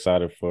 I'm real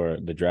excited for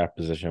the draft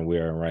position we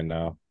are in right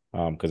now.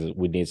 Because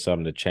we need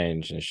something to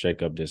change and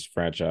shake up this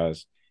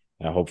franchise.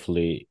 And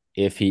hopefully,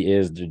 if he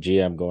is the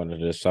GM going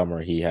into this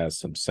summer, he has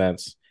some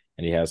sense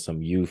and he has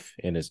some youth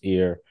in his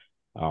ear.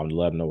 To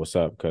let him know what's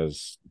up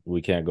because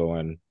we can't go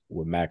in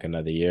with Mac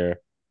another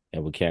year,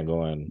 and we can't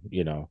go in,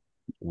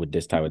 with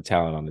this type of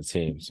talent on the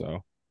team.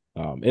 So,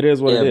 it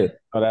is what it Yeah,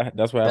 is.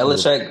 That's what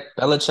happens.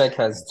 Belichick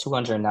has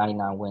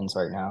 299 wins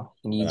right now.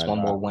 He needs one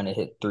more win to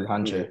hit Yeah.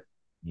 300.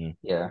 Yeah.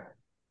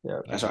 Yeah.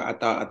 That's why I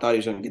thought he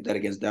was gonna get that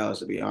against Dallas,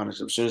 to be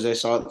honest. As soon as I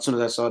saw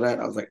that,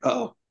 I was like,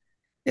 oh,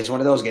 it's one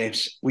of those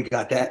games. We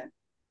got that.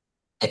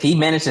 If he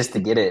manages to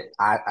get it,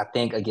 I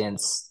think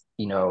against,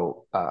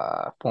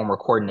 former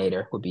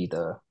coordinator would be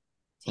the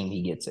team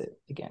he gets it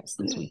against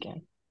this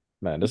weekend.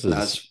 Man, this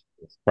That's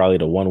is probably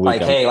the one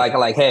week Hey, hey,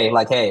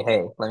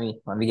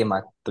 let me get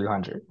my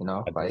 300,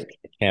 I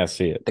can't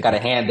see it. they got a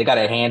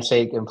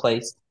handshake in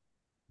place.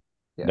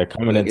 Yeah. They're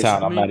coming in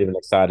town. I I'm mean- not even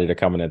excited they're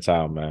coming in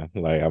town, man.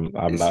 Like I'm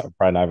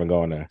probably not even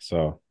going there.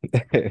 So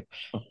it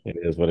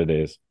is what it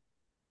is.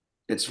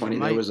 It's funny.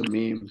 Might- There was a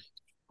meme.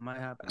 Might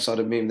happen. I saw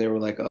the meme. They were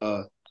like,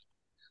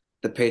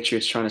 the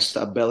Patriots trying to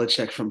stop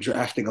Belichick from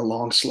drafting a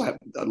long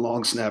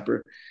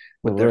snapper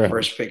with their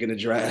first pick in the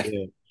draft.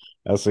 Yeah,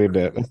 I see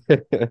that.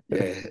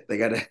 Yeah, they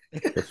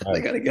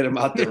gotta get him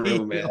out the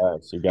room, man.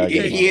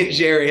 He and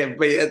Jerry have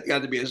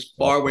got to be as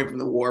far away from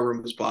the war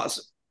room as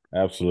possible.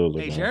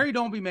 Absolutely. Hey, man. Jerry,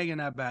 don't be making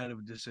that bad of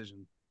a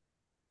decision.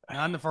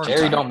 Not in the first.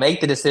 Jerry time. don't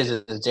make the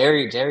decisions.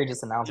 Jerry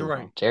just announces You're right.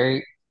 them.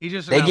 Jerry. He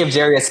just They give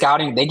Jerry a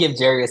scouting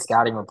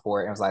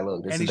report and was like,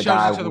 look, this is the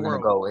guy we're gonna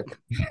go with.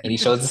 And he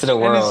shows it to the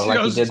world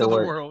like he did the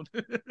work.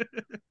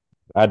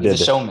 I did.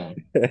 He's a showman.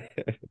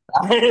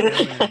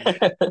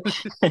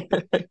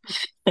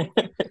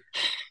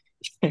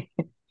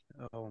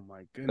 Oh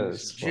my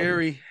goodness,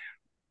 Jerry.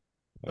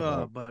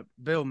 But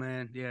Bill,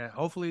 man, yeah.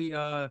 Hopefully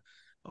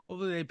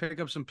they pick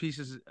up some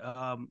pieces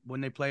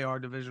when they play our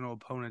divisional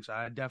opponents.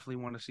 I definitely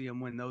want to see them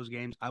win those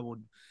games. I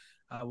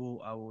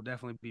will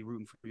definitely be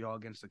rooting for y'all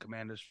against the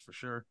Commanders for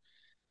sure.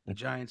 The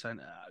Giants,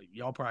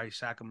 y'all probably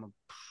sack them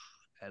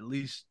at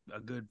least a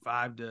good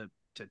 5 to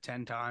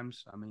 10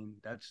 times. I mean,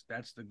 that's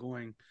the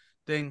going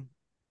thing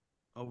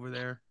over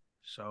there.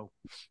 So,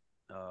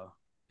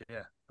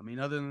 yeah. I mean,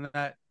 other than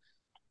that,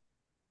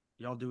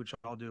 y'all do what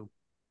y'all do.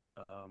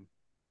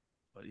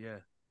 But yeah,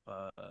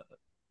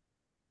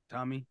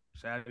 Tommy,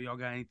 Sad, y'all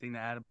got anything to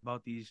add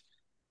about these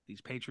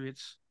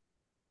Patriots?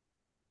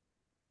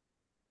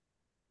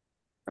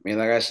 I mean,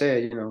 like I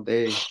said,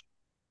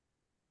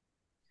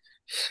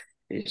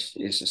 it's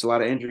just a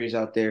lot of injuries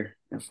out there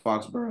in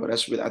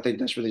Foxborough. I think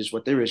that's really just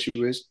what their issue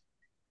is.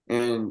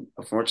 And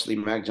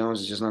unfortunately, Mac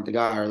Jones is just not the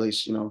guy, or at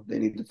least, they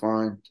need to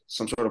find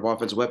some sort of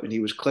offensive weapon. He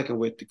was clicking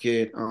with the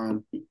kid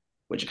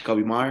with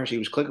Jacoby Myers. He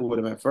was clicking with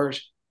him at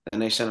first,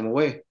 and they sent him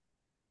away.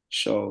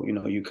 So,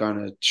 you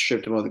kind of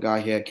stripped him of the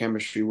guy he had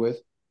chemistry with.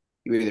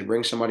 You either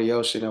bring somebody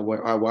else in a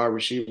wide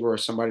receiver or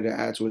somebody to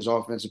add to his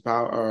offensive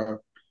power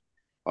or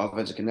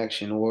offensive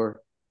connection,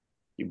 or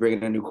you bring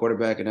in a new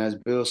quarterback and, as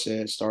Bill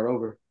said, start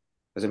over.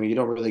 Because I mean, you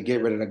don't really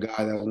get rid of the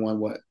guy that won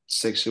what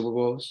 6 Super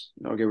Bowls.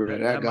 You don't get rid of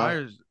that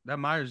guy. That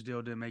Myers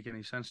deal didn't make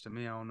any sense to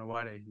me. I don't know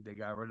why they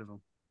got rid of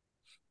him.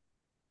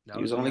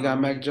 He was the only guy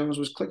Mac Jones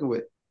was clicking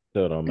with.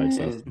 Still don't make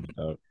sense.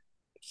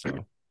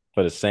 So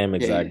for the same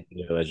exact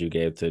deal as you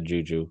gave to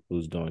Juju,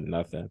 who's doing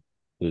nothing,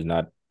 who's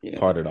not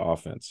part of the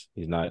offense.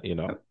 He's not. You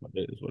know,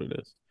 it is what it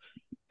is.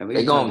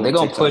 They're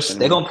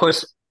gonna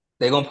push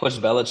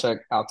Belichick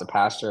out to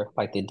pasture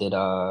like they did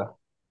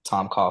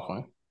Tom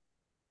Coughlin.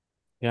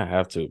 Yeah, I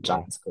have to, bro.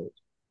 Giants coach.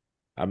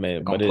 I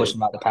mean, but push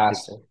him out the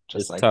pasture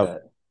just like tough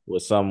that.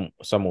 With someone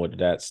with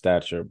that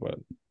stature, but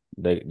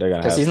they're gonna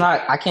have. Because he's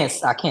not. I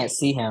can't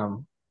see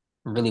him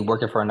really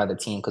working for another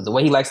team because the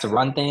way he likes to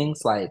run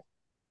things, like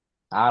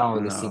I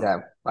don't really see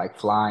that like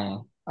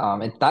flying.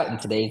 It's not in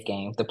today's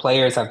game. The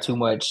players have too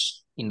much.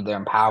 You know, they're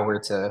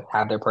empowered to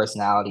have their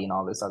personality and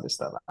all this other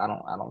stuff. I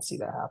don't see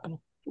that happening.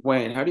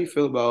 Wayne, how do you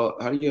feel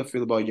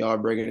about y'all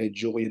bringing in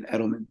Julian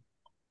Edelman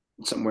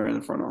somewhere in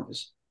the front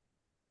office?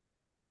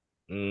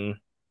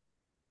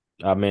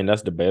 I mean,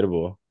 that's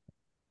debatable.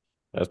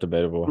 I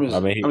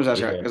mean, I'm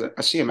just asking because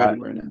I see him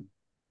everywhere now.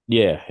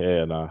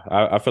 Yeah, no.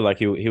 I feel like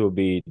he would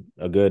be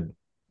a good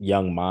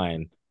young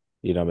mind,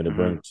 you know, I mean, to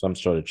bring some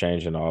sort of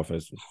change in the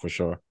offense for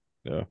sure.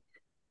 Yeah.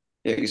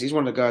 Yeah, because he's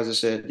one of the guys that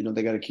said, you know,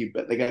 they got to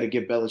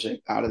get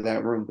Belichick out of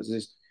that room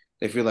because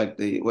they feel like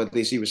what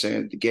they see was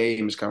saying the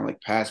game is kind of like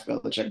past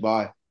Belichick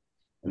by,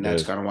 and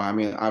that's kind of why. I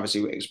mean,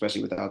 obviously,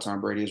 especially without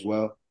Tom Brady as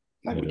well,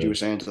 like what you were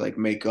saying, to like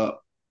make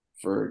up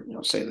for, you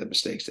know, say the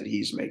mistakes that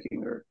he's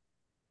making or,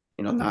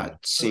 you know, not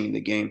seeing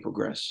the game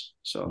progress.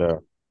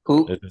 So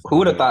who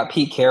would have thought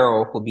Pete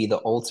Carroll would be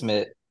the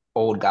ultimate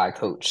old guy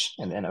coach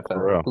in the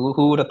NFL?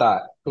 Who would have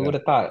thought? Who would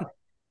have thought?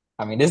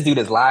 I mean, this dude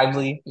is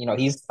lively. You know,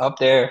 he's up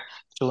there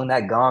chewing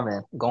that gum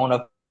and going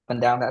up and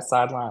down that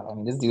sideline. I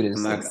mean, this dude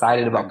is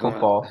excited about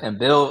football. And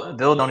Bill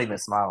don't even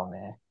smile,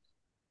 man.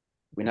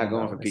 We're not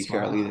going for Pete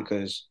Carroll either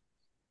because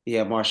he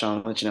had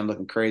Marshawn Lynch and them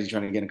looking crazy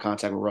trying to get in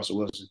contact with Russell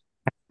Wilson.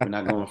 We're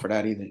not going for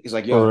that either. He's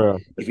like, yo,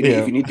 if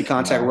you need to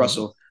contact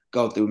Russell,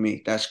 go through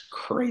me. That's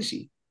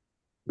crazy.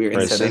 We're in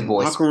the same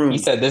locker room. He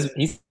said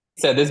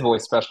this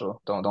voice special.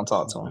 Don't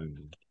talk to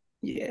him.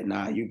 Yeah,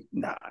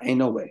 ain't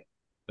no way.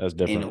 That's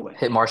different. Ain't no way.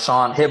 Hit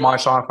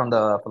Marshawn from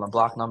the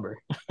block number.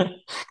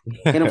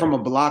 Hit him from a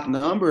block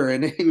number,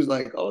 and he was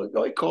like, "Oh,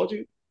 he called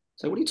you."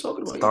 So what are you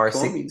talking about?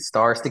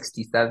 Star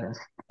 67.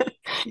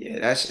 Yeah,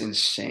 that's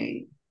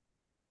insane.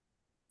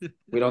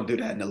 We don't do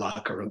that in the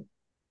locker room.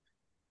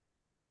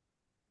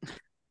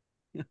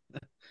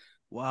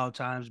 Wild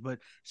times. But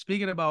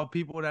speaking about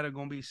people that are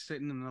going to be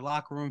sitting in the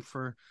locker room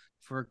for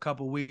a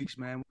couple weeks,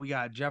 man, we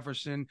got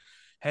Jefferson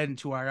heading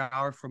to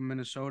IR from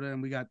Minnesota,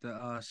 and we got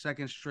the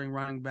second string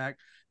running back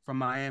from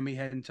Miami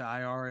heading to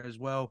IR as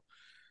well.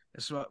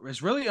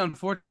 It's really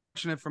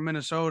unfortunate for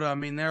Minnesota. I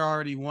mean, they're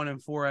already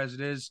 1-4 as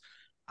it is.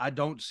 I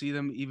don't see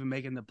them even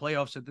making the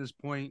playoffs at this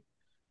point.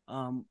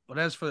 But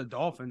as for the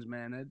Dolphins,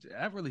 man,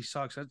 that really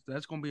sucks.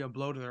 That's going to be a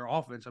blow to their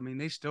offense. I mean,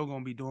 they still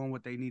going to be doing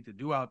what they need to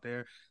do out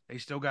there. They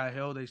still got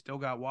Hill, they still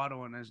got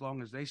Waddle, and as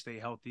long as they stay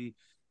healthy,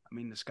 I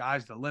mean, the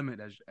sky's the limit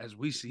as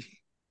we see.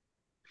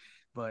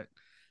 But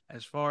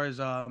as far as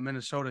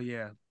Minnesota,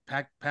 yeah,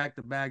 pack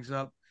the bags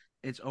up.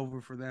 It's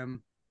over for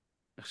them.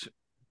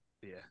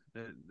 Yeah,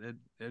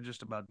 they're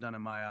just about done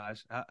in my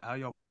eyes. How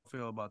y'all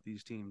feel about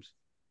these teams?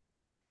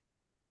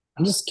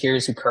 I'm just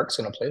curious who Kirk's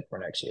going to play for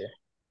next year.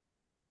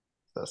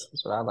 That's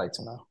what I'd like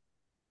to know.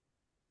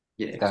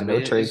 Yeah, he's got no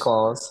trade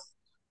clause.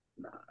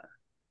 Nah.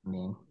 I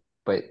mean,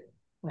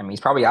 he's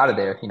probably out of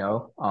there. You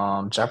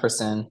know,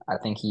 Jefferson. I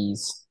think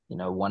he's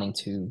wanting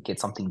to get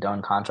something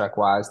done contract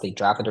wise. They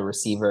drafted a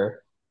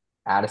receiver.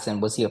 Addison,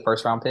 was he a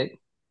first round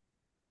pick?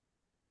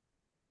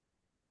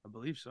 I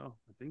believe so.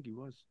 I think he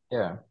was.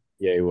 Yeah,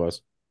 he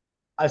was.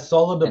 I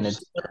saw the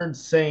absurd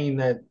saying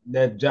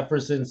that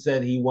Jefferson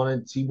said he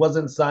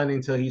wasn't signing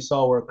until he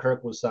saw where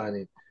Kirk was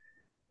signing.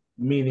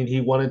 Meaning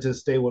he wanted to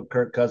stay with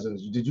Kirk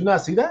Cousins. Did you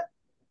not see that?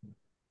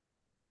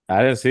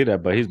 I didn't see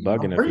that, but he's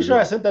bugging. I'm pretty sure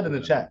I sent that in the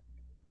chat.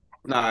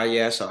 Nah,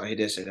 yeah, I saw it. He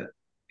did say that.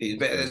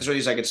 That's what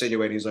he's like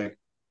insinuating. He's like,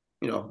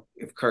 you know,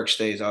 if Kirk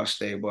stays, I'll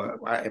stay. But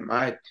in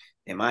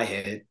my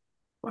head,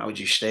 why would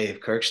you stay if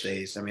Kirk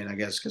stays? I mean, I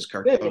guess because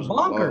Kirk goes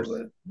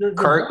bonkers.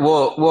 Kirk,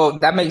 well,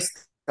 that makes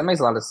a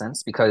lot of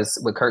sense because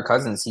with Kirk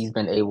Cousins, he's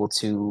been able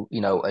to,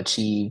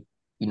 achieve,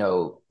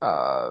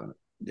 the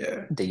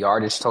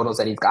yardage totals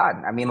that he's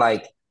gotten. I mean,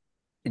 like,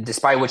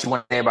 despite what you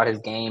want to say about his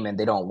game and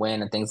they don't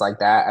win and things like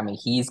that, I mean,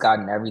 he's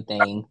gotten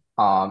everything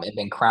and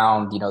been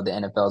crowned, the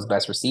NFL's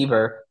best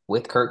receiver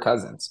with Kirk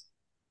Cousins.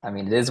 I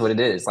mean, it is what it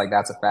is. Like,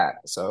 that's a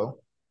fact. So,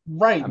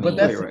 right. But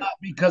that's not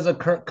because of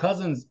Kirk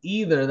Cousins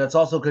either. That's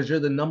also because you're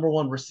the number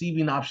one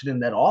receiving option in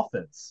that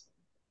offense.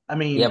 I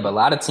mean, yeah, but a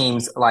lot of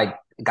teams like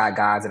got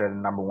guys that are the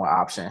number one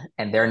option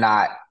and they're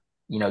not,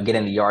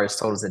 getting the yardage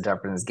totals that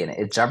Jefferson's getting.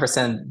 Is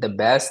Jefferson the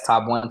best,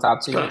 top one,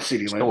 top two?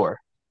 Sure.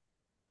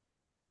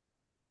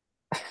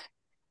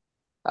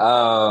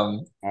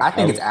 I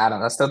think it's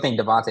Adams. I still think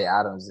Devontae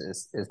Adams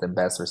is the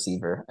best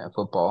receiver in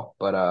football.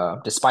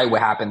 But despite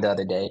what happened the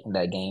other day in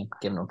that game,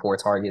 giving him 4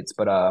 targets.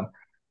 But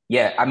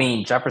yeah, I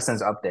mean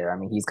Jefferson's up there. I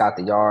mean he's got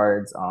the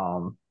yards.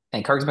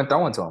 And Kirk's been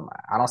throwing to him.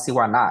 I don't see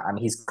why not. I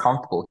mean he's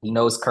comfortable. He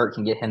knows Kirk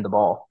can get him the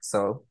ball.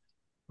 So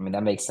I mean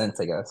that makes sense,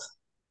 I guess.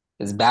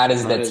 As bad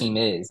as No, that team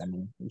is, I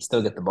mean he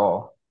still get the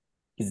ball.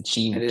 He's it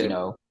achieved, is.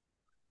 a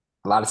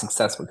lot of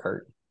success with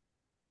Kirk.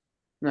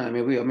 No,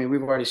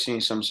 we've already seen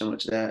something similar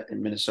to that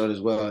in Minnesota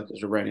as well.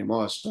 There's a Randy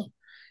Moss, so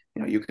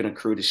you can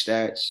accrue the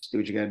stats, do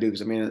what you got to do.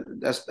 Because I mean,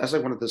 that's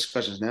like one of the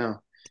discussions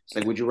now. It's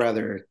like, would you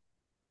rather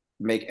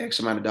make X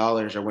amount of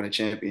dollars or win a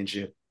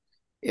championship?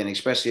 And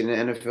especially in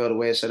the NFL, the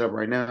way it's set up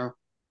right now,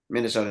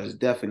 Minnesota is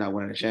definitely not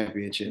winning a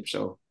championship.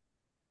 So,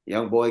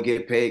 young boy,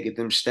 get paid, get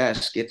them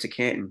stats, get to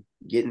Canton,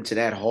 get into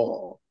that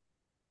hall.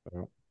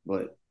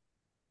 But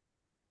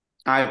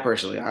I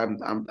personally, I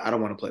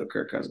don't want to play with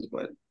Kirk Cousins.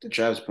 But to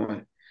Travis'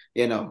 point,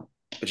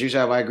 But you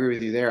said I agree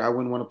with you there. I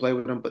wouldn't want to play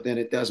with him, but then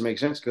it does make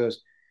sense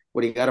because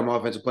what he got him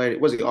offensive player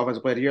was the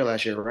offensive player of the year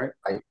last year, right?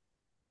 Like,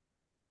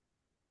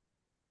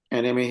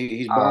 And I mean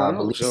he's I balling out.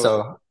 believe So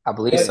so. I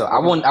believe yeah, so.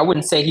 I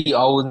wouldn't say he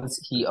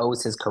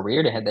owes his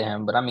career to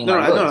him, but I mean,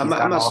 like, no, look, he's I'm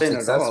gotten not all saying that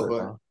at success all, with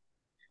but him.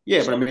 yeah,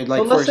 but I So, mean, so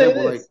like for let's say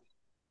example, like this.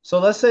 So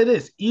let's say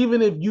this.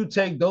 Even if you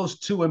take those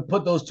two and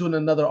put those two in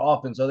another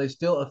offense, are they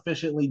still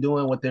efficiently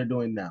doing what they're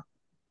doing now?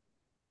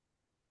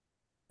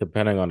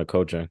 Depending on the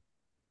coaching.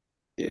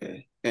 yeah,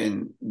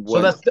 and So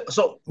what that's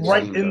so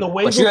right scheme in the though?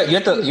 way But the you have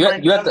team to is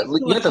right now. That's still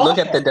you a have to look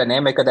toss at the up.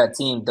 dynamic of that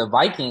team. The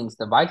Vikings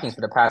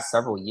for the past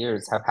several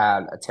years have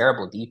had a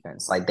terrible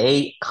defense. Like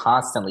they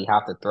constantly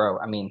have to throw.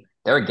 I mean,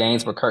 there are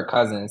games where Kirk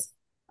Cousins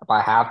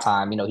by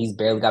halftime, he's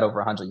barely got over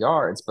 100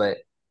 yards, but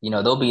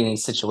they'll be in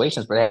these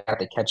situations where they have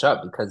to catch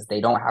up because they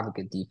don't have a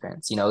good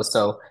defense.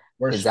 So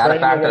We're is that a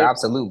straying factor? away.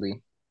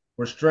 Absolutely.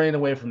 We're straying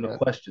away from the Yeah.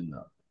 question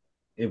though.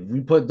 If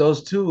we put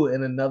those two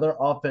in another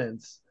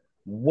offense,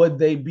 would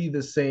they be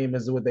the same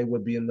as what they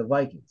would be in the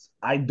Vikings?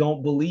 I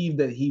don't believe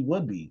that he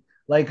would be.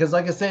 Because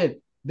like I said,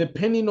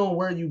 depending on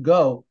where you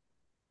go,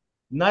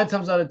 9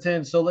 times out of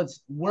 10. So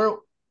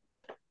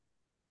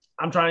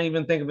I'm trying to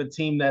even think of a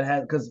team that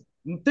has, because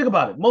think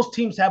about it. Most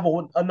teams have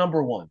a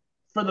number one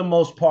for the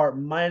most part,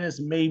 minus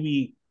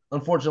maybe,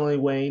 unfortunately,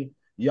 Wayne.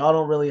 Y'all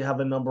don't really have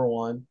a number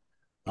one.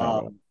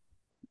 No.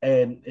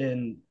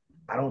 And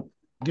I don't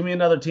give me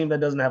another team that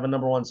doesn't have a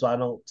number one, so I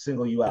don't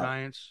single you out.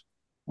 Giants.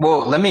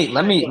 Well, let me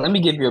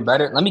give you a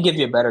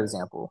better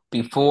example.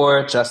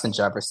 Before Justin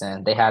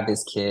Jefferson, they had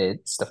this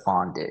kid,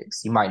 Stephon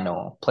Diggs. You might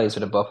know him. Plays for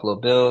the Buffalo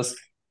Bills.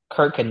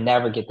 Kirk could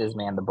never get this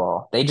man the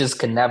ball. They just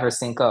could never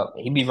sync up.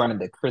 He'd be running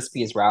the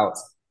crispiest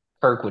routes.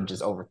 Kirk would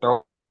just overthrow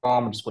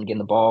him and just wouldn't get in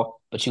the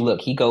ball. But you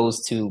look, he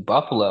goes to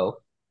Buffalo,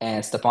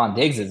 and Stephon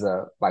Diggs is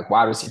a like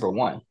wide receiver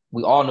one.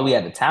 We all knew he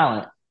had the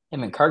talent.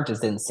 Him and Kirk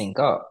just didn't sync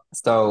up.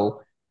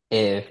 So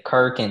if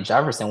Kirk and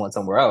Jefferson went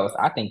somewhere else,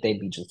 I think they'd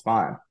be just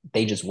fine.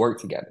 They just work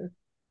together.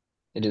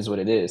 It is what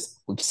it is.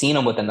 We've seen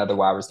them with another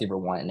wide receiver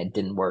one, and it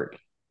didn't work.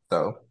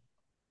 So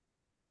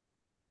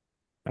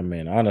I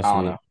mean, I don't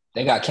honestly, know.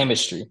 They got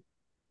chemistry.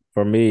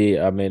 for me,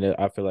 I mean,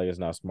 I feel like it's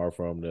not smart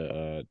for him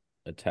to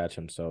attach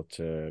himself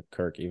to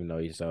Kirk, even though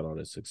he's had all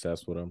this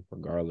success with him,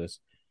 regardless.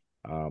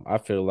 I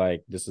feel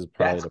like this is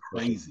probably That's the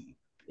crazy.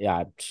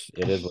 yeah,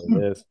 it is what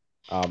it is.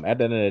 At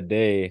the end of the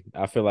day,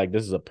 I feel like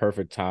this is a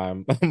perfect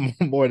time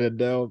more than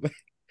them,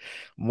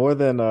 more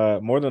than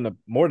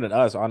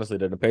us, honestly,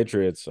 than the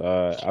Patriots.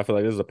 I feel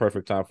like this is a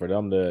perfect time for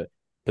them to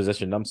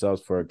position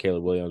themselves for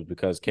Caleb Williams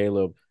because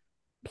Caleb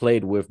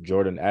played with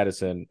Jordan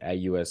Addison at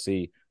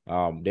USC. They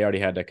already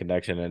had that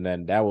connection, and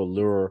then that will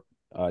lure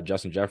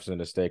Justin Jefferson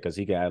to stay because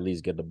he can at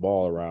least get the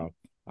ball around.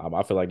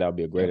 I feel like that would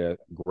be a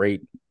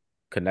great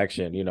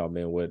connection, you know what I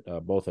mean, with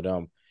both of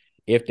them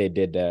if they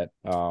did that.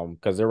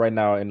 Because they're right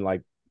now in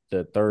like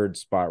the third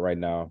spot right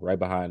now, right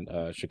behind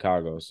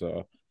Chicago.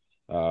 So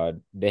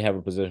they have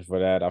a position for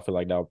that. I feel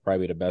like that would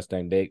probably be the best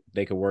thing.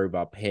 They could worry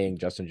about paying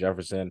Justin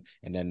Jefferson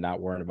and then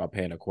not worrying about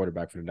paying a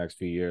quarterback for the next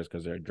few years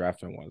because they're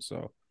drafting one.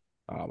 So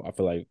I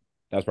feel like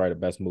that's probably the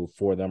best move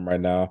for them right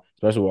now,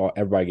 especially with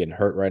everybody getting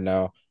hurt right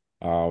now.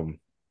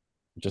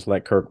 Just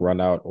let Kirk run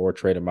out or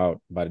trade him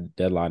out by the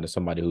deadline to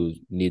somebody who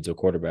needs a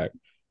quarterback.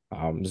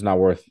 It's not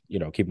worth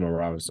keeping him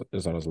around.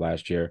 It's on his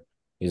last year.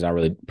 He's not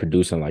really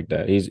producing like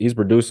that. He's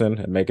producing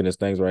and making his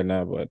things right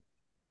now, but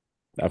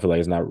I feel like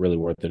it's not really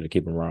worth it to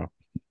keep him around.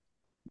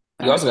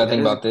 You also got to That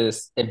think is about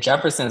this. If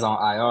Jefferson's on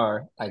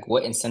IR, like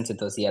what incentive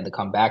does he have to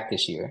come back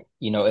this year?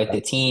 If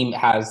the team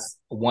has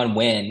one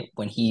win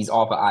when he's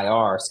off of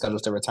IR,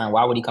 scheduled to return,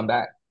 why would he come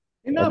back?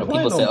 He's not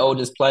playing People no say, more. "Oh,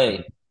 just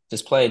play,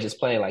 just play, just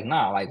play." Like,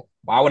 nah, like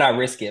why would I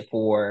risk it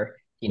for,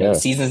 the Yeah,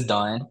 season's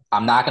done.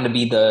 I'm not going to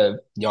be the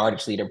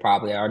yardage leader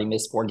probably. I already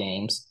missed 4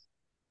 games.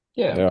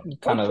 Yeah, yeah, Bro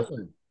kind of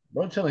chilling.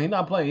 Bro chilling. He's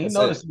not playing. He that's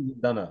know the it. season's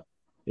done up.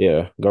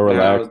 yeah. Go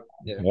relax. now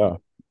Yeah. Yeah,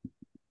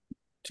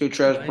 to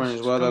Trev's point as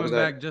He's well though, coming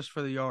because back just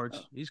for the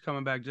yards. He's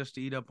coming back just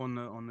to eat up on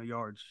the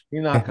yards.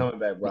 He's not coming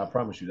back, bro. I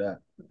promise you that.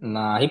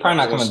 Nah, he probably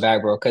I not coming was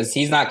back, bro, because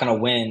he's not going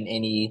to win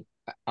any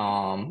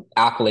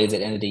accolades at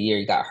the end of the year.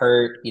 He got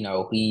hurt.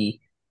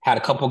 He had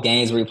a couple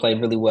games where he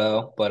played really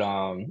well, but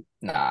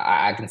nah,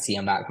 I can see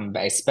him not coming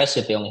back,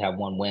 especially if they only have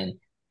one win.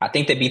 I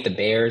think they beat the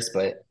Bears,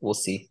 but we'll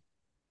see.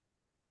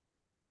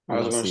 I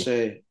was going to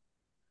say,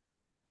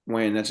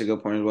 Wayne, that's a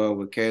good point as well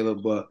with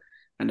Caleb, but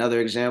another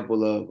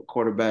example of a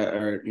quarterback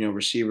or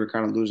receiver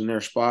kind of losing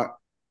their spot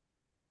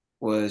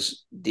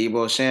was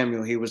Deebo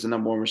Samuel. He was the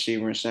number one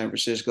receiver in San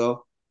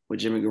Francisco with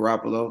Jimmy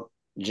Garoppolo.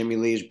 Jimmy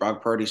leaves,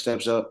 Brock Purdy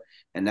steps up,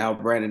 and now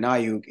Brandon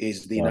Ayuk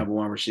is the number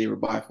one receiver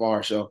by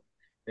far. So,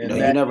 you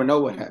never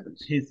know what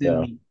happens.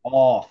 Pissing me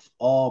off.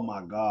 Oh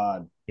my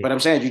God. But I'm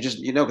saying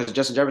because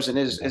Justin Jefferson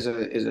is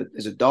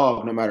a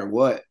dog no matter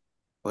what.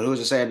 But who's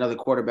to say another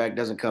quarterback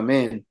doesn't come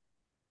in,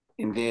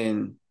 and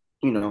then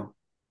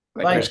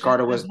Chris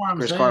Carter was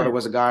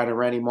a guy and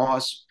Randy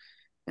Moss,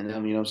 and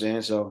them, you know what I'm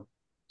saying? So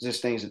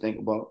just things to think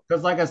about.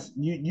 Because like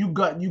you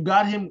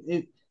got him.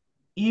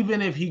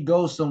 Even if he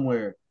goes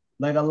somewhere,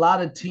 like a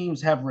lot of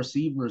teams have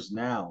receivers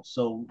now.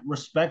 So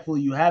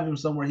respectfully, you have him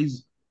somewhere.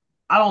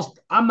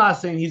 I'm not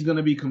saying he's going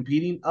to be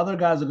competing. Other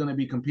guys are going to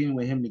be competing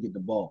with him to get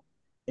the ball.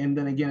 And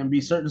then again,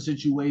 be certain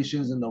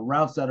situations and the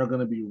routes that are going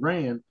to be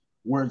ran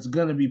where it's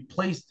going to be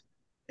placed.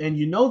 And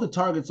the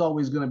target's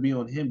always going to be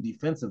on him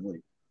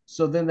defensively.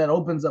 So then that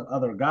opens up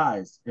other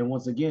guys. And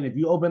once again, if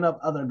you open up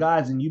other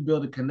guys and you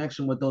build a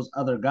connection with those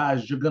other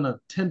guys, you're going to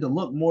tend to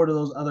look more to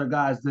those other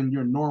guys than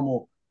your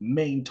normal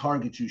main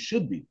target you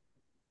should be.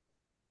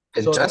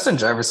 If Justin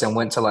Jefferson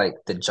went to like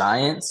the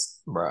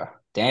Giants, bruh,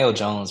 Daniel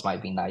Jones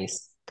might be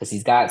nice because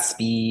he's got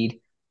speed.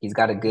 He's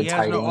got a good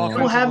tight end. They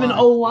don't have an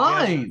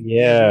O-line.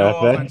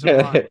 Yeah,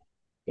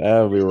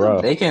 that would be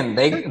rough. They can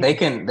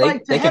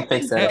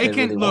fix that. They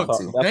can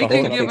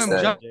give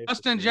him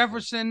Justin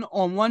Jefferson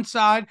on one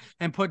side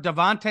and put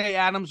Devontae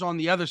Adams on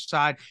the other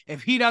side.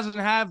 If he doesn't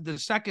have the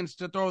seconds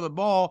to throw the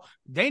ball,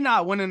 they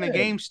not winning the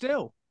game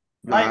still.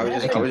 No, I would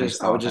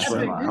just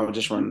run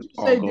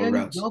all goal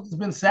routes. Jones has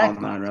been sacked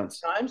all 9 routes.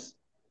 Times.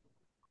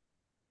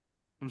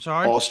 I'm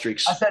sorry. All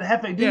streaks. I said,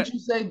 Hefe, didn't you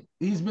say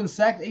he's been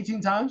sacked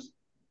 18 times?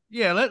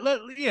 Yeah,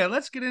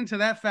 let's get into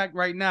that fact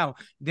right now.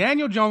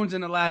 Daniel Jones in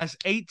the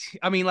last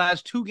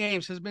 2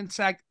 games has been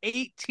sacked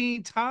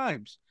 18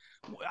 times.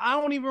 I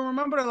don't even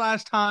remember the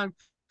last time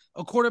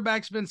a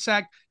quarterback's been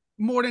sacked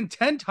more than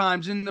 10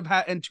 times in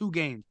 2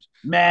 games.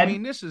 Man, I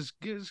mean, this is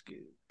getting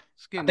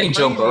I think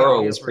Joe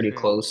Burrow was pretty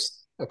close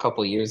a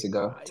couple years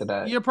ago to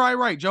that. You're probably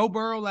right. Joe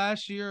Burrow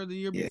last year or the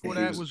year before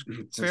that was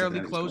fairly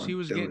close. He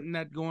was getting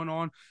that going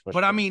on.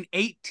 But I mean,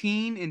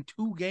 18 in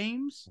 2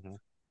 games? Mm-hmm.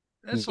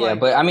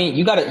 But I mean,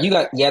 you got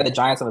the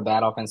Giants have a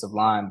bad offensive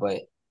line,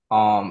 but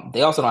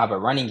they also don't have a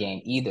running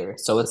game either.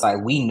 So it's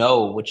like we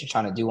know what you're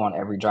trying to do on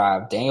every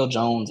drive. Daniel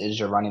Jones is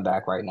your running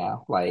back right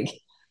now. Like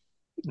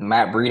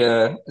Matt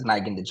Breida is not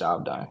getting the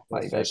job done.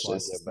 Like that's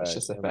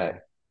just a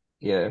fact.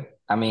 Yeah.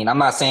 I mean, I'm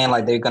not saying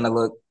like they're gonna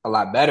look a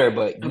lot better,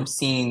 but you've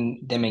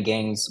seen them in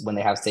games when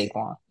they have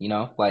Saquon,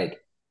 Like,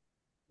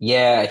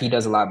 yeah, he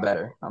does a lot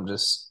better.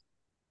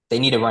 They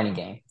need a running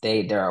game.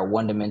 They're a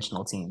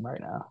one-dimensional team right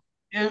now.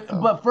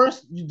 But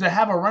first, to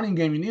have a running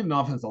game, you need an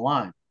offensive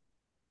line.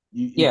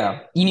 You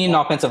need an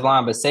offensive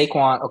line, but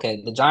Saquon,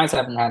 okay, the Giants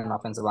haven't had an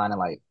offensive line in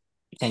like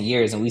 10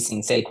 years, and we've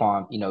seen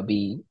Saquon,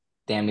 be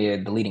damn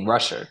near the leading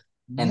rusher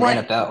in the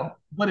NFL.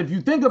 But if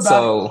you think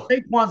about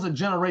it, Saquon's a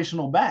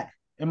generational back,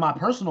 in my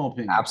personal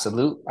opinion.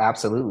 Absolutely.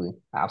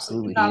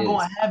 You're not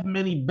going to have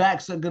many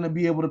backs that are going to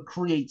be able to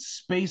create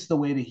space the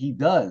way that he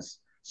does.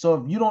 So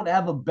if you don't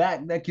have a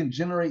back that can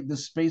generate the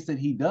space that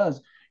he does,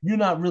 you're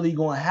not really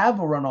going to have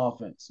a run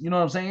offense. You know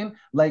what I'm saying?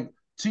 Like,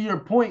 to your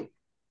point,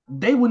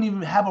 they wouldn't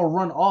even have a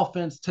run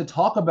offense to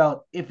talk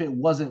about if it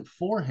wasn't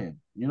for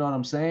him. You know what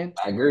I'm saying?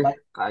 I agree.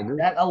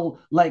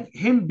 Like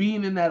him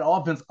being in that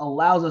offense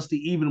allows us to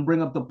even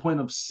bring up the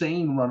point of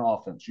saying run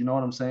offense. You know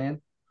what I'm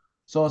saying?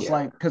 So it's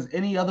like, because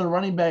any other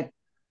running back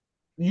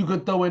you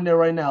could throw in there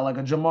right now, like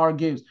a Jamar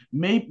Gibbs,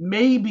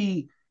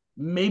 maybe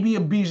a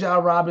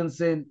Bijan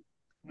Robinson,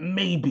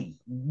 maybe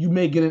you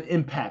may get an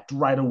impact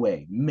right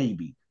away,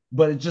 maybe.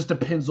 But it just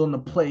depends on the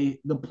play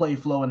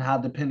flow and how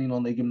depending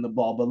on they give him the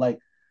ball. But like,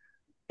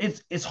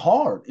 it's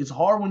hard. It's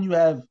hard when you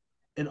have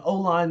an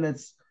O-line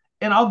that's,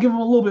 and I'll give him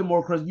a little bit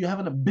more credit. You have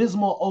an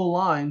abysmal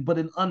O-line, but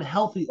an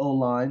unhealthy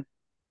O-line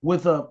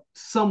with a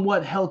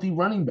somewhat healthy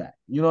running back.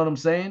 You know what I'm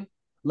saying?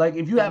 Like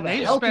if you have a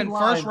healthy spent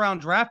line, first round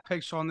draft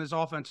picks on this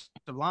offensive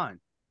line.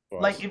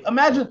 Like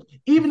imagine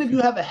even if you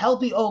have a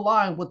healthy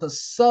O-line with a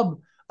sub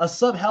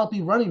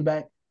healthy running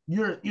back,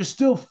 you're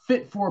still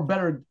fit for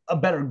a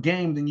better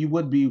game than you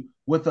would be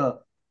with a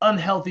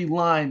unhealthy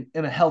line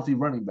and a healthy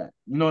running back.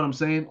 You know what I'm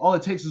saying? All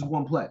it takes is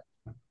one play.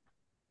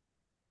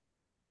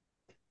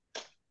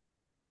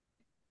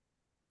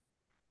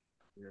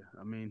 Yeah,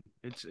 I mean,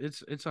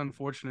 it's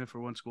unfortunate for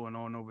what's going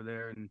on over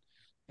there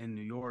in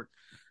New York.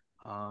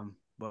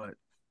 But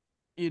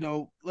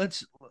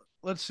let's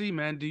see,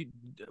 man.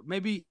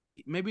 Maybe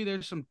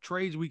there's some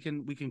trades we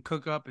can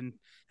cook up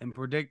and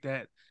predict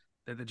that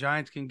that the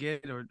Giants can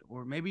get,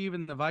 or maybe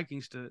even the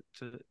Vikings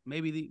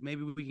maybe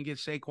we can get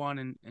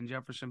Saquon and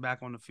Jefferson back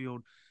on the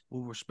field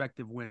with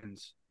respective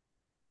wins.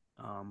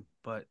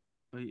 But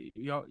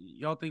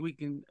y'all think we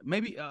can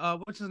maybe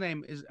what's his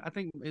name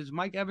is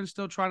Mike Evans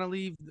still trying to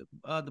leave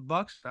the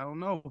Bucks? I don't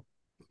know.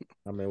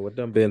 I mean, with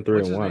them being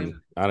 3-1,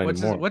 not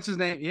anymore. What's his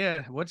name?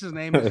 Yeah, what's his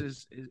name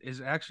is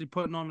actually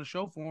putting on the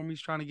show for him.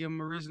 He's trying to give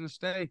him a reason to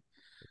stay.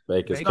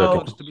 Baker's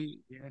looks to be.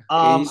 Yeah.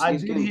 I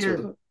did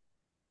hear.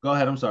 Go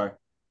ahead. I'm sorry.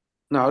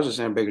 No, I was just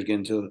saying Baker's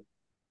getting to it.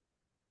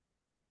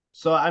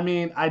 So I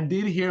mean, I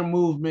did hear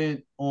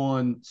movement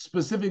on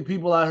specific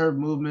people. I heard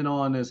movement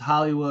on is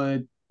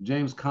Hollywood,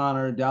 James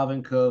Conner,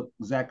 Dalvin Cook,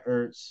 Zach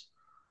Ertz,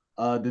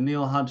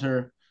 Danielle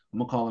Hunter. I'm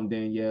gonna call him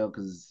Danielle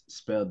because it's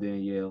spelled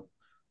Danielle.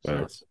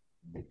 So,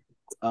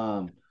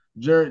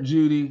 Jared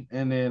Judy,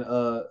 and then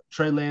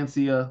Trey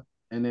Lancia,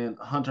 and then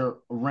Hunter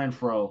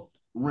Renfro.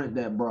 Rent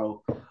that,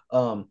 bro.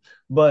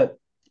 But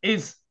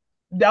it's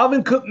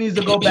Dalvin Cook needs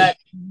to go back.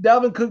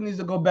 Dalvin Cook needs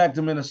to go back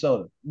to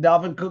Minnesota.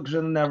 Dalvin Cook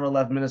should have never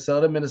left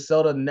Minnesota.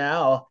 Minnesota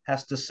now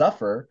has to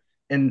suffer.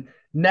 And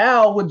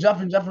now with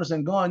Justin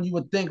Jefferson gone, you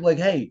would think like,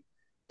 hey,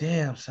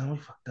 damn, son, we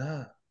fucked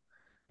up.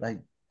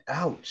 Like,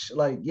 ouch.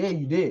 Like, yeah,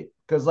 you did.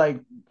 Because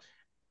like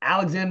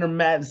Alexander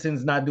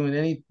Madison's not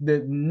doing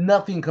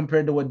nothing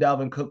compared to what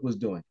Dalvin Cook was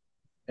doing,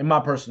 in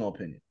my personal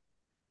opinion.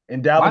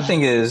 And my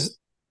thing is,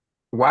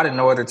 why did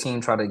no other team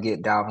try to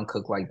get Dalvin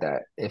Cook like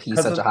that if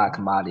he's such a hot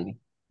commodity?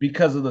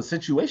 Because of the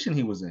situation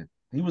he was in.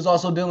 He was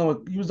also dealing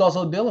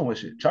with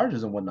shit,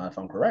 charges and whatnot, if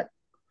I'm correct.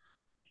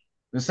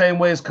 The same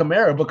way as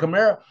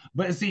Kamara,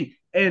 but see,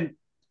 and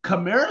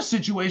Kamara's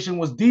situation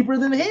was deeper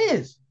than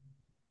his.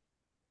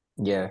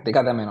 Yeah, they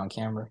got that man on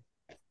camera.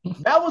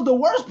 That was the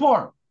worst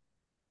part.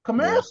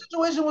 Kamara's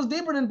situation was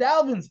deeper than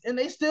Dalvin's, and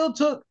they still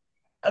took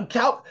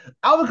account.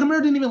 Alvin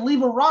Kamara didn't even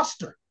leave a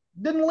roster.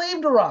 Didn't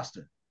leave the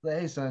roster. Like,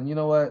 hey, son, you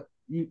know what?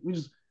 We're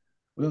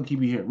gonna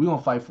keep you here. We're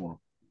gonna fight for him.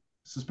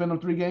 Suspend him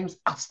 3 games.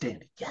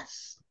 Outstanding.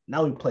 Yes.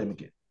 Now we play him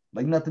again.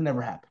 Like nothing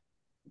ever happened.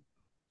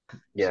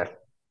 Yeah.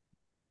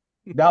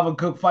 Dalvin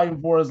Cook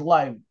fighting for his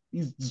life.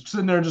 He's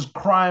sitting there just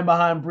crying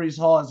behind Breece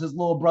Hall as his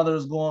little brother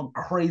is going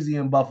crazy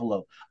in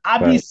Buffalo.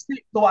 I'd be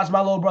sick to watch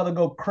my little brother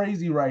go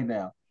crazy right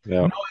now. Yeah.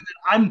 Knowing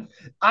that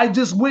I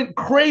just went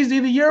crazy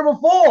the year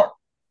before.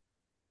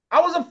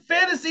 I was a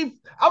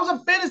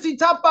fantasy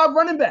top 5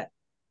 running back.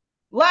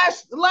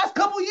 Last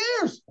couple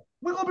years.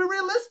 We're gonna be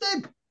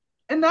realistic.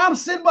 And now I'm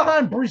sitting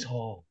behind Breece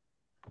Hall.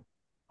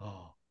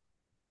 Oh,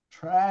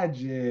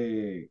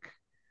 tragic.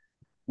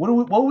 What do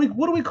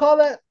we call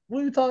that? What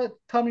do we call it,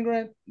 Tommy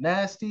Grant?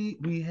 Nasty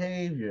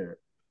behavior.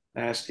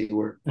 Nasty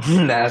work.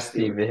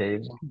 Nasty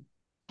behavior.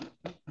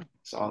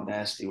 It's all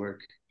nasty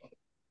work.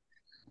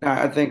 Now,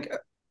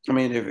 I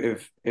mean,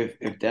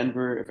 if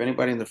Denver, if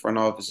anybody in the front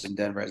office in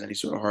Denver has any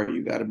sort of heart,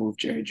 you got to move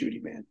Jerry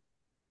Jeudy, man.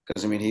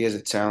 Because I mean, he is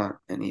a talent,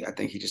 and I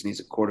think he just needs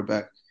a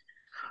quarterback.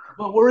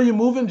 But where are you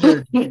moving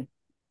Jerry?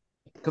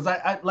 Because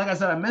I like I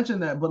said, I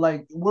mentioned that, but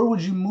like, where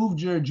would you move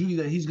Jared Jeudy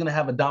that he's going to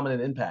have a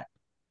dominant impact?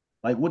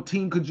 Like, what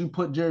team could you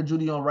put Jared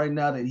Jeudy on right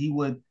now that he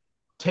would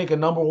take a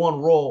number 1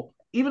 role,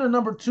 even a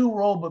number 2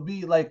 role, but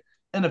be like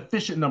an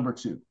efficient number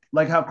 2,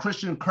 like how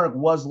Christian Kirk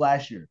was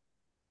last year?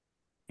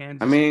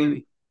 I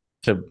mean,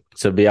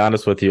 to be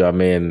honest with you, I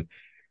mean,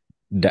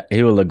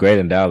 he would look great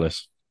in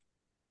Dallas.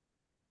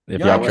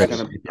 If y'all trade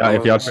him.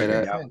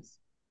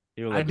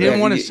 I didn't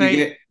want to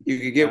say you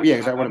could get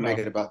because I want to make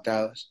it about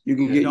Dallas. You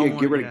can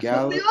get rid of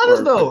Gallup. To be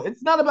honest, though,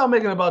 it's not about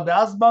making it about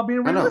Dallas. It's about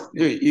being realistic.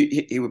 I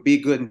know. He would be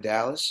good in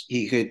Dallas.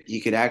 He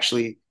could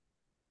actually.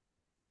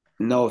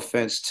 No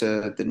offense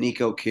to the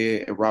Nico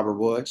kid and Robert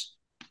Woods,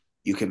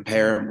 you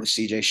compare him with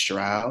C.J.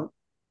 Stroud.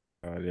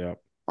 Yeah.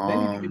 They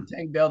need to give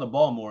Tank Dell the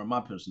ball more, in my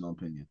personal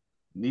opinion.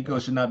 Nico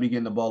should not be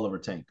getting the ball over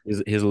Tank.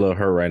 He's a little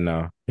hurt right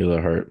now. He's a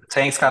little hurt.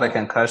 Tank's got a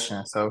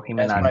concussion, so he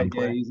may not even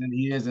play. Yeah,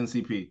 he is in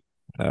CP.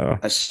 Oh.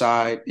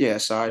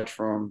 Aside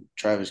from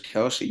Travis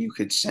Kelce, you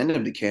could send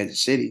him to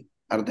Kansas City.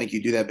 I don't think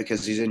you do that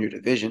because he's in your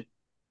division,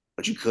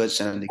 but you could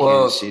send him to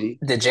Kansas City.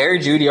 Did Jerry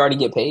Jeudy already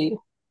get paid?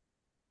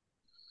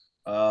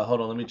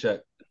 Hold on, let me check.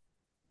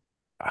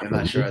 I'm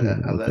not sure of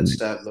that. I'll let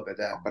Steph look at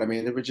that. But I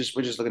mean, we're just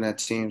looking at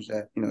teams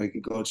that he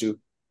could go to.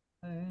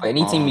 But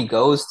any team he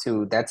goes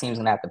to, that team's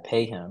gonna have to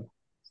pay him.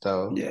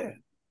 So yeah,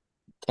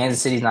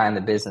 Kansas City's not in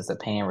the business of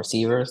paying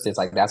receivers. It's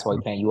like that's why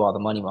we're paying you all the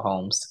money,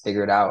 Mahomes.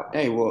 Figure it out.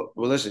 Hey, well,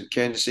 listen,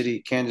 Kansas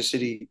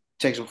City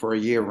takes him for a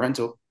year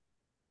rental.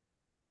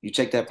 You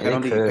take that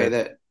penalty,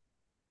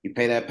 you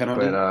pay that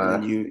penalty, and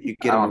then you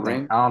get him a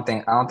ring. I don't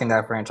think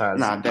that franchise.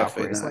 Nah,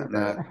 definitely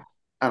not.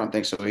 I don't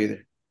think so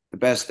either. The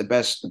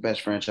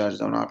best franchises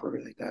don't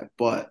operate like that.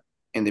 But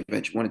in the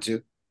event you wanted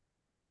to,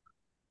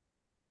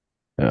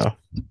 yeah.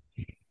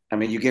 I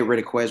mean, you get rid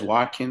of Quez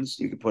Watkins,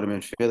 you could put him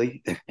in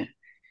Philly.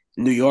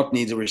 New York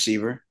needs a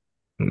receiver.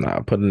 Nah,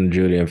 putting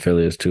Jeudy in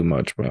Philly is too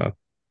much, bro.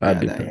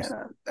 That'd be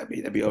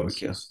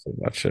overkill. Too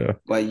much, yeah.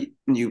 But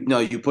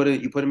you put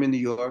him in New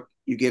York.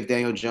 You give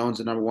Daniel Jones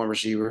the number 1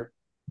 receiver.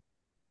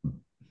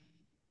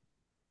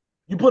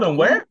 You put him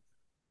where?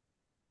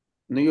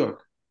 New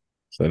York.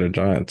 So the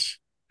Giants.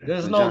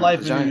 There's The no Giants, life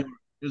the in New Giants. York.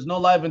 There's no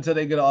life until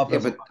they get an Yeah,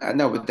 offensive but I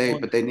know, but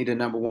they need a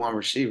number one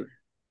receiver.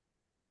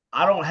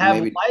 I don't have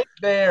Maybe life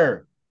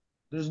there.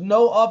 There's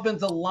no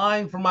offensive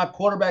line for my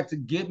quarterback to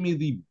get me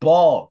the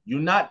ball.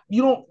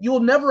 You'll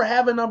never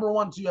have a number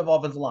one until you have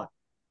offensive line.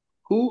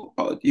 who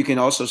you can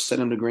also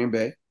send him to Green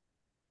Bay.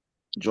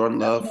 Jordan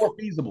That's Love. more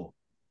feasible.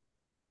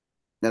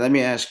 Now let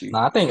me ask you. No,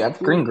 I think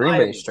Who Green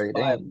Bay straight.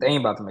 They ain't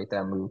about to make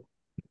that move.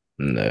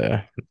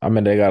 Nah. I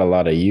mean, they got a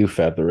lot of youth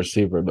at the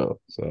receiver though.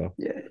 So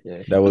yeah.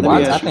 Yeah, that would Let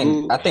be me I ask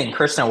you think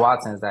Christian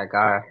Watson's that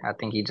guy. I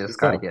think he just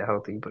got to get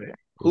healthy. But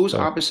who's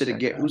opposite of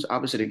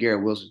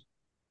Garrett Wilson?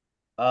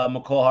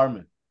 McCall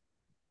Hardman.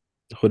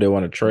 who they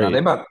want to no,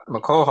 trade.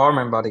 McCole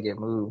Hardman about to get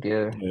moved.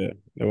 Yeah, Yeah,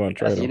 they want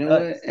to trade You him. know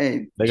what?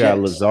 Hey, They got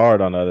Jets.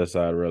 Lazard on the other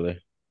side, really.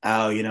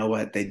 Oh, you know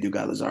what? They do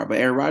got Lazard, but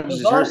Aaron Rodgers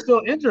is Lazard's hurt.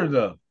 still injured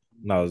though.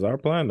 No,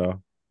 Lazard playing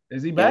though.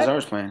 Is he Yeah, back?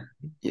 Lazard's playing.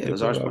 Yeah, They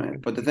Lazard's play playing.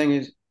 But the thing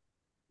is,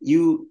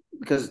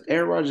 because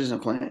Aaron Rodgers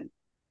isn't playing,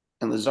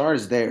 and Lazard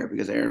is there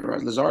because Aaron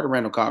Rodgers. Lazard and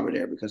Randall Cobb are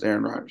there because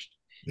Aaron Rodgers.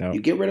 No.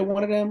 You get rid of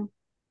one of them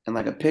and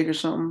like a pick or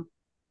something,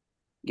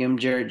 give him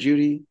Jared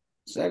Judy.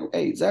 Zach,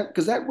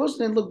 because Zach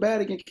Wilson didn't look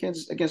bad against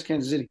Kansas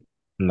City.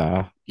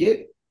 Nah.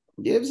 Give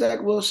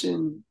Zach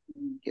Wilson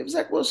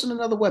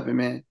another weapon,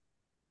 man.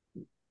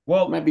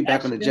 Well, might be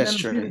back on the Jets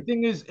train. The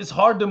thing is, it's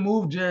hard to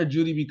move Jared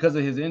Judy because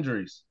of his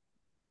injuries.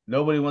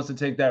 Nobody wants to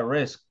take that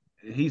risk.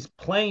 He's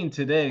playing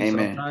today. Hey, so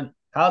man.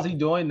 How's he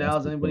doing now?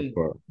 Is anybody?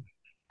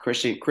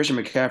 Christian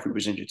McCaffrey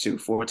was injured too.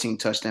 14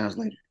 touchdowns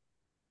later.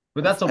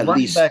 But that's a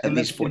running back, and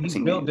least 14 he's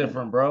built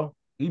different, bro.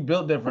 He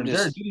built different.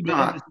 Jared Judy been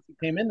injured since he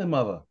came in the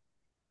mother.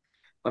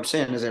 I'm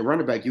saying as a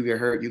running back, you get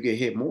hurt, you get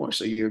hit more,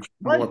 so you're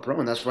more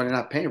prone. That's why they're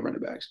not paying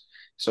running backs.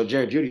 So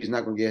Jared Judy is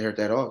not going to get hurt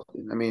that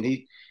often. I mean,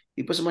 he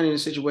put somebody in a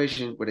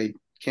situation where they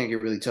can't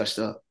get really touched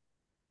up.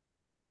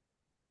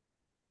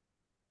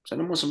 Send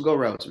them on some go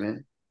routes,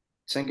 man.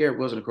 Send Garrett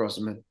Wilson across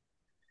the middle.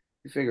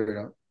 You figure it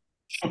out.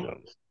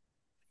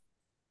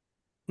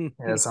 Yeah,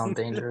 that sounds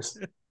dangerous.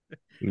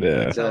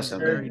 Yeah, that sounds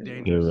very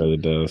dangerous. It really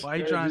does. Why are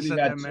you trying to set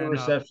that man up?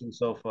 Receptions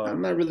so far.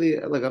 I'm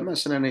not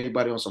sending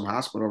anybody on some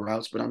hospital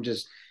routes, but I'm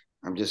just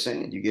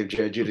saying you give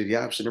Jared Judy the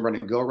option to run a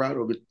go route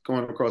or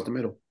going across the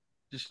middle.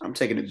 I'm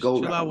taking a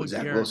go route with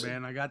Zach Wilson.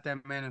 Man. I got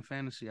that man in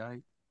fantasy. I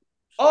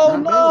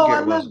meant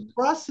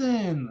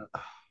Russell.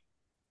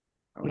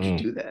 Why would you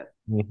do that?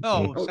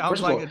 Oh,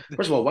 first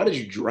of all, why did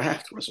you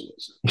draft Russell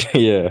Wilson?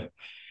 Yeah.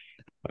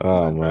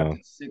 Oh man.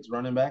 6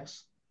 running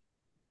backs.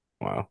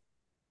 Wow.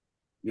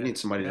 You need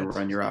somebody to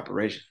run your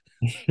operation.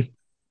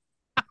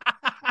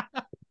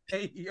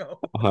 Hey yo.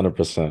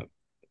 100%.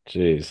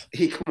 Jeez.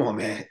 Come on,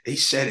 man. He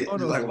said it.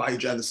 He's like, why are you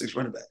drafting 6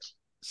 running backs?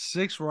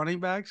 6 running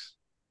backs?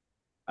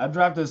 I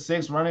drafted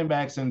 6 running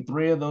backs, and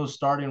 3 of those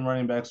starting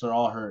running backs are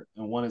all hurt,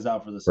 and 1 is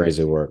out for the season.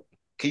 Crazy work.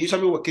 Can you tell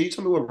me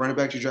what running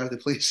back you drafted,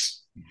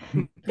 please?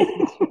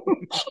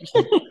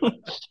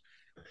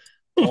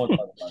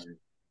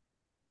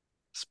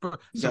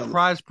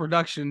 Surprise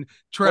production.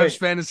 Trev's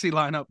fantasy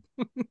lineup.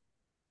 Who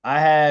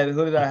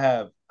did I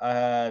have? I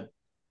had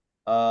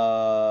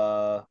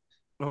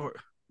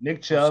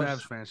Nick Chubb.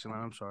 Sav's fantasy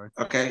line. I'm sorry.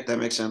 Okay, that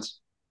makes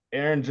sense.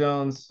 Aaron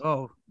Jones.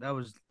 Oh, that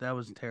was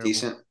terrible.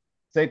 Decent.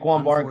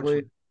 Saquon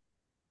Barkley.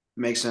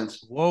 Makes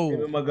sense. Whoa.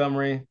 David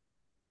Montgomery.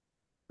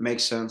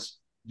 Makes sense.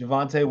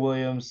 Javonte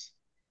Williams.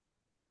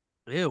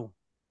 Ew.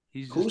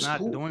 He's just not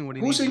doing what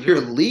he needs to do. Who's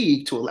in your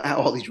league to allow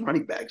all these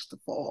running backs to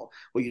fall?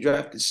 Well, you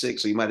drafted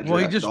 6, so you might have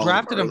drafted. Well, he just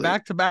drafted them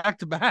back to back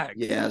to back.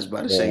 Yeah, I was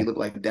about to say, you look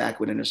like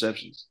Dak with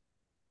interceptions.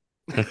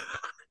 I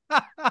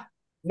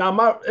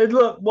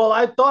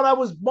thought I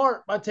was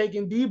smart by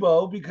taking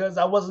Debo because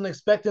I wasn't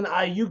expecting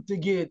Ayuk to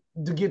get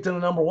to the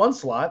number 1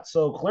 slot.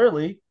 So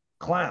clearly,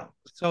 clown.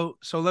 So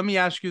let me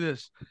ask you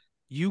this: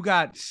 you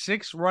got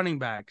 6 running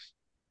backs,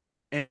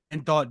 and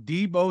thought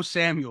Debo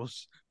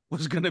Samuels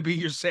was going to be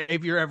your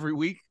savior every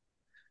week?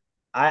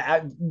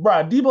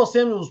 Debo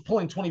Samuel was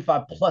pulling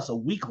 25 plus a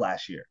week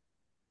last year.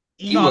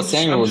 Debo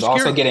Samuel was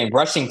also getting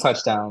rushing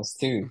touchdowns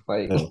too.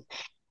 Like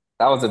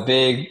that was a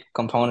big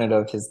component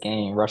of his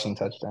game, rushing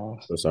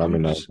touchdowns.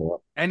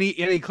 And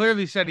he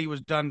clearly said he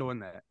was done doing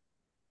that.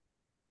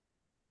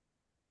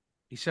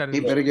 He said he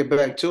better get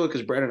back to it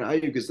because Brandon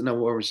Ayuk is the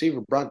number 1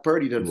 receiver. Brock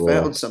Purdy done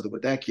found something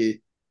with that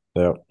kid.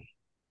 Yep.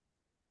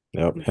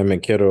 Him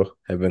and Kittle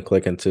have been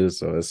clicking too,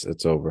 so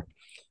it's over.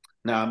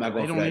 No, I'm not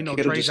going for that. They don't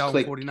need no trades out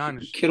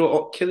 49ers.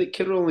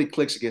 Kittle only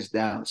clicks against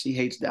Dallas. He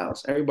hates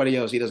Dallas. Everybody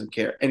else, he doesn't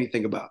care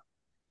anything about.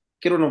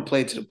 Kittle don't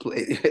play to the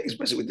play,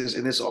 especially with this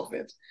in this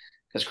offense,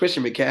 because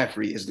Christian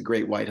McCaffrey is the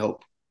great white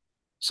hope.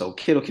 So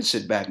Kittle can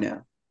sit back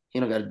now. He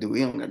don't got to do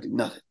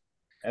nothing.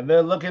 And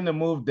they're looking to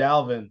move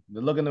Dalvin.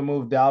 They're looking to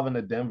move Dalvin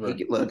to Denver.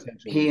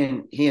 He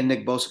and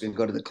Nick Bosa can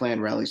go to the Klan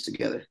rallies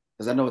together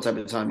because I know what type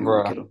of time you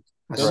want Kittle.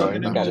 They're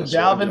looking to move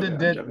Dalvin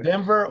to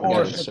Denver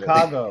or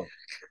Chicago.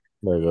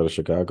 Better go to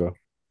Chicago.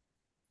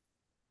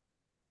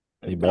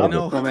 He better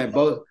go. Oh, man,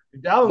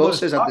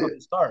 Bosa is at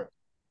the start.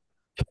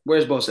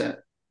 Where's Bosa at?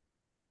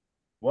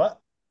 What?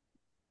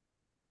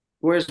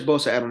 Where's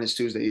Bosa at on his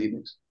Tuesday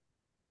evenings?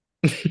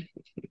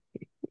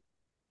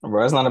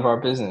 bro. It's none of our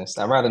business.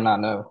 I'd rather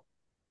not know.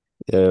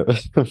 Yeah,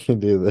 me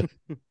neither.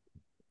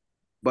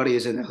 Buddy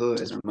is in the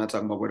hood. I'm not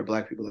talking about where the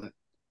black people are.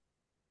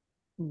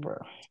 Bro.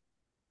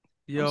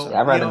 Yo,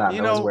 I'd rather not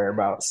you know his know,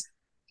 whereabouts.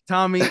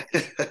 Tommy,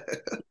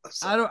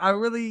 I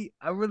really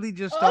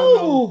just don't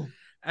know.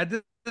 At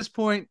this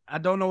point, I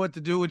don't know what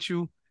to do with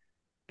you.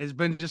 It's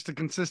been just a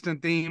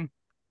consistent theme.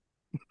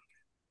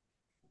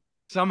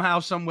 Somehow,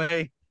 some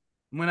way,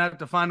 I'm gonna have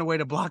to find a way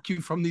to block you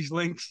from these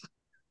links.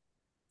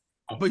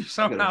 But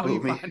somehow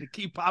you find to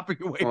keep popping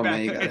your way back.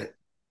 Man, you gotta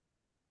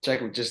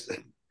check with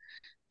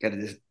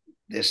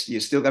you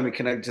still got me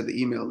connected to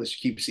the email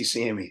list. You keep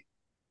CCing me.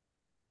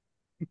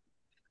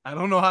 I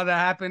don't know how that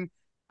happened.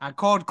 I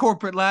called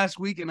corporate last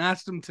week and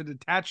asked them to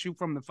detach you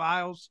from the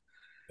files.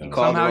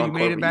 Somehow you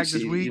made it back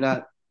this week.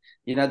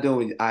 You're not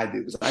doing what I do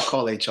because I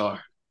call HR.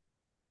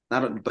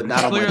 Not on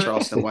my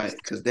Charleston White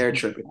because they're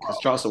tripping. Because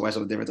Charleston White's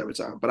on a different type of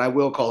time. But I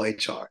will call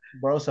HR.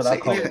 Bro said I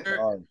call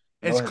HR.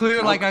 It's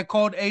clear, like I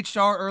called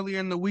HR earlier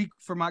in the week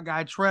for my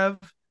guy Trev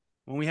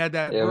when we had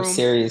that. Yeah, it was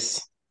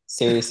serious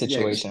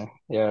situation.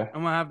 Yeah,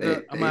 I'm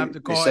gonna have to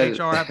call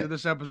HR after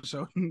this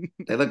episode.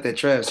 They looked at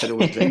Trev, said it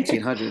was the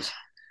 1800s,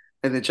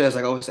 and then Trev's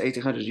like, "Oh, it's the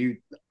 1800s."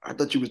 I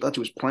thought you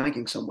was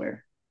planking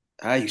somewhere.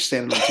 How you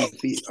standing on 2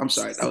 feet? I'm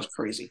sorry, that was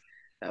crazy.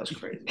 That was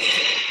crazy.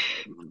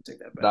 Take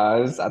that back.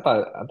 Nah, I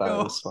thought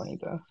it was funny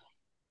though.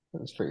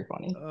 It was pretty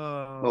funny.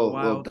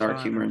 Little dark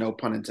humor, no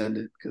pun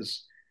intended,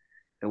 because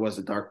it was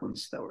the dark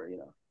ones that were,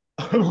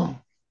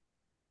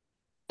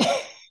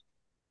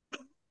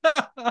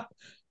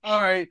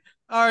 All right,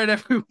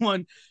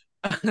 everyone.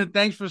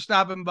 Thanks for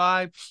stopping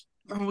by.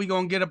 We're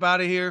gonna get up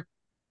out of here.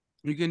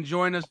 You can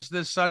join us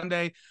this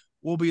Sunday.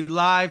 We'll be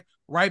live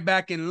right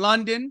back in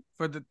London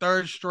for the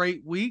 3rd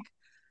straight week.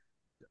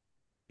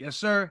 Yes,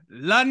 sir.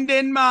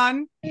 London,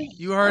 man.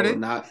 You heard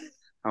it.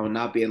 I will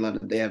not be in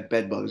London. They have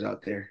bed bugs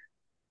out there.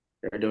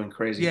 They're doing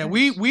crazy. Yeah,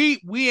 things.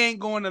 we ain't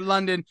going to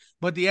London,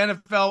 but the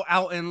NFL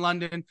out in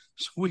London,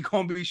 so we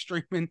gonna be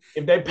streaming.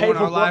 If they pay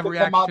for live to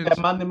come out there,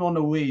 man, them on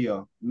the way,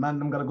 yo. Man,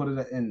 them gotta go to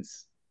the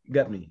ends. You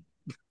get me?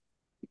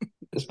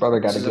 This brother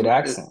got a good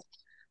accent.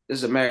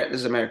 This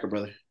is America,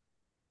 brother.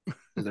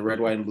 It's the red,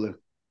 white, and blue.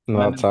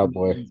 Not Top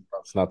Boy.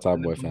 It's not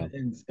Top Boy, fam.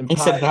 He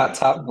said not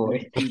Top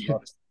Boy.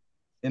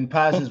 In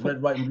Paris is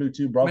red, white, and blue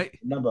too, bro.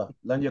 Remember,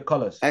 learn your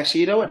colors.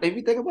 Actually, you know what? If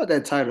you think about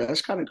that title,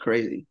 that's kind of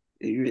crazy.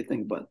 If you really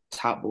think about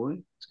Top Boy,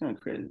 it's kind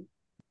of crazy.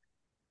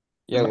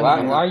 Yeah, why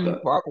are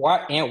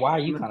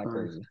you kind of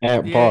crazy?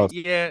 And pause.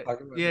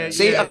 Yeah.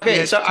 See, okay,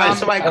 yeah. so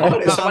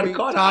somebody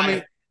caught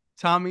it.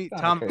 Tommy,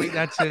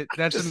 that's it.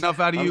 That's enough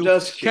out of you.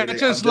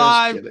 Catch us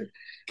live.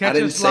 I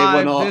didn't say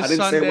one all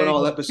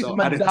episode.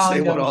 I didn't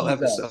say one all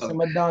episode.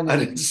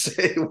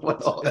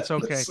 It's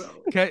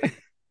okay.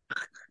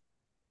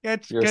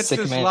 Catch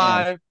us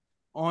live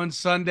on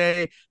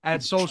Sunday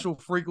at Social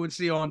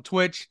Frequency on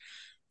Twitch.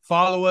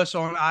 Follow us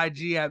on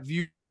IG at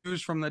Views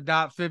from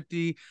the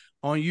 50,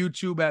 on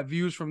YouTube at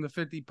Views from the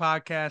 50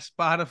 Podcast,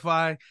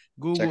 Spotify,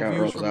 Google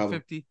Views from the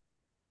 50.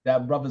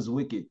 That brother's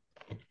wicked.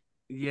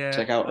 Yeah.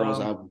 Check out Earl's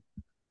album.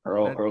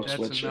 Earl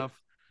Switch. Enough.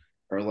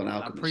 Earl and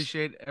Alchemist. I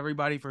appreciate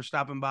everybody for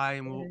stopping by,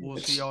 and we'll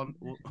see y'all.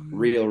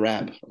 Real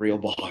rap, real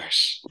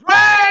bars.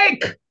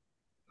 Break!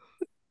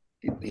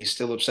 He's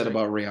still upset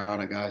about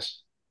Rihanna,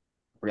 guys.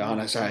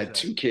 Rihanna's had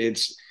 2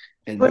 kids.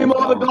 And Stream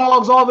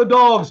all the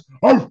dogs.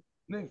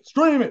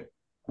 Stream it.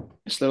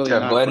 It's literally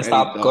Jeff, go ahead and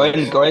stop. Go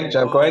ahead,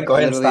 Jeff. Go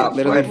ahead and stop.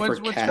 Literally what's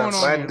going on?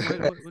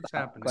 What's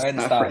happening? Go ahead and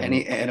not stop. for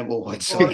any animal whatsoever.